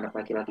baik anak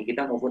laki-laki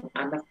kita maupun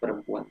anak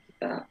perempuan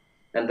kita.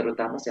 Dan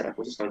terutama secara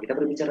khusus kalau kita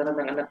berbicara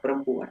tentang anak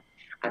perempuan.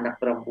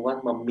 Anak perempuan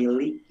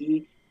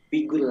memiliki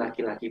figur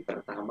laki-laki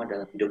pertama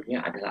dalam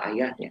hidupnya adalah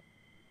ayahnya.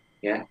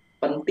 Ya,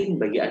 penting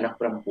bagi anak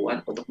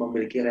perempuan untuk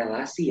memiliki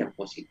relasi yang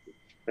positif,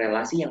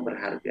 relasi yang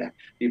berharga,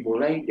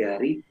 dimulai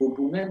dari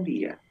hubungan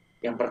dia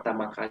yang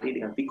pertama kali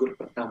dengan figur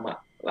pertama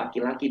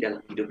laki-laki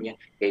dalam hidupnya,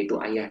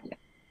 yaitu ayahnya.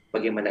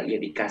 Bagaimana ia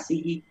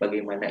dikasihi,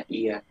 bagaimana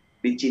ia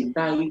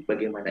dicintai,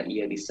 bagaimana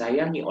ia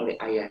disayangi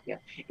oleh ayahnya,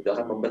 itu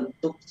akan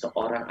membentuk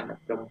seorang anak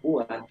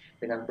perempuan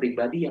dengan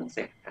pribadi yang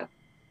sehat.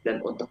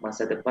 Dan untuk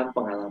masa depan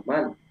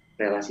pengalaman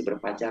relasi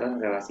berpacaran,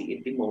 relasi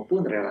intim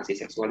maupun relasi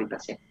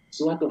seksualitasnya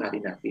suatu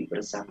hari nanti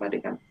bersama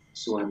dengan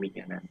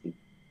suaminya nanti.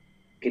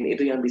 Mungkin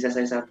itu yang bisa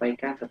saya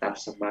sampaikan. Tetap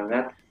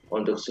semangat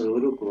untuk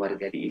seluruh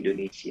keluarga di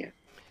Indonesia.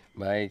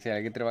 Baik, saya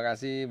lagi terima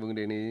kasih Bung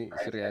Denny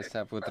Surya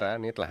Saputra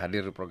nih telah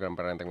hadir di program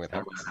Parenting with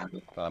Heart,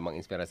 Sama-sama. telah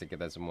menginspirasi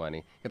kita semua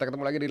nih. Kita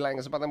ketemu lagi di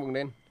lain kesempatan, Bung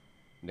Den,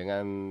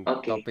 dengan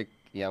Oke, topik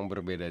yang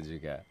berbeda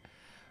juga.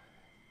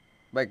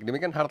 Baik,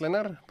 demikian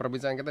Heartliner,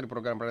 perbincangan kita di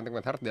program Parenting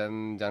with Heart.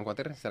 Dan jangan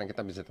khawatir, sekarang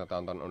kita bisa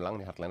tonton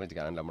ulang di Heartliner.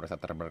 Jika Anda merasa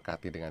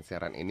terberkati dengan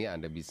siaran ini,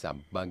 Anda bisa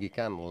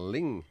bagikan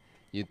link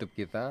YouTube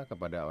kita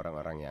kepada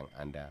orang-orang yang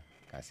Anda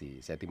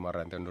kasih. Saya Timur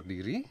Ranti undur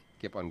diri,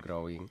 keep on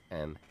growing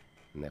and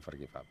never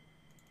give up.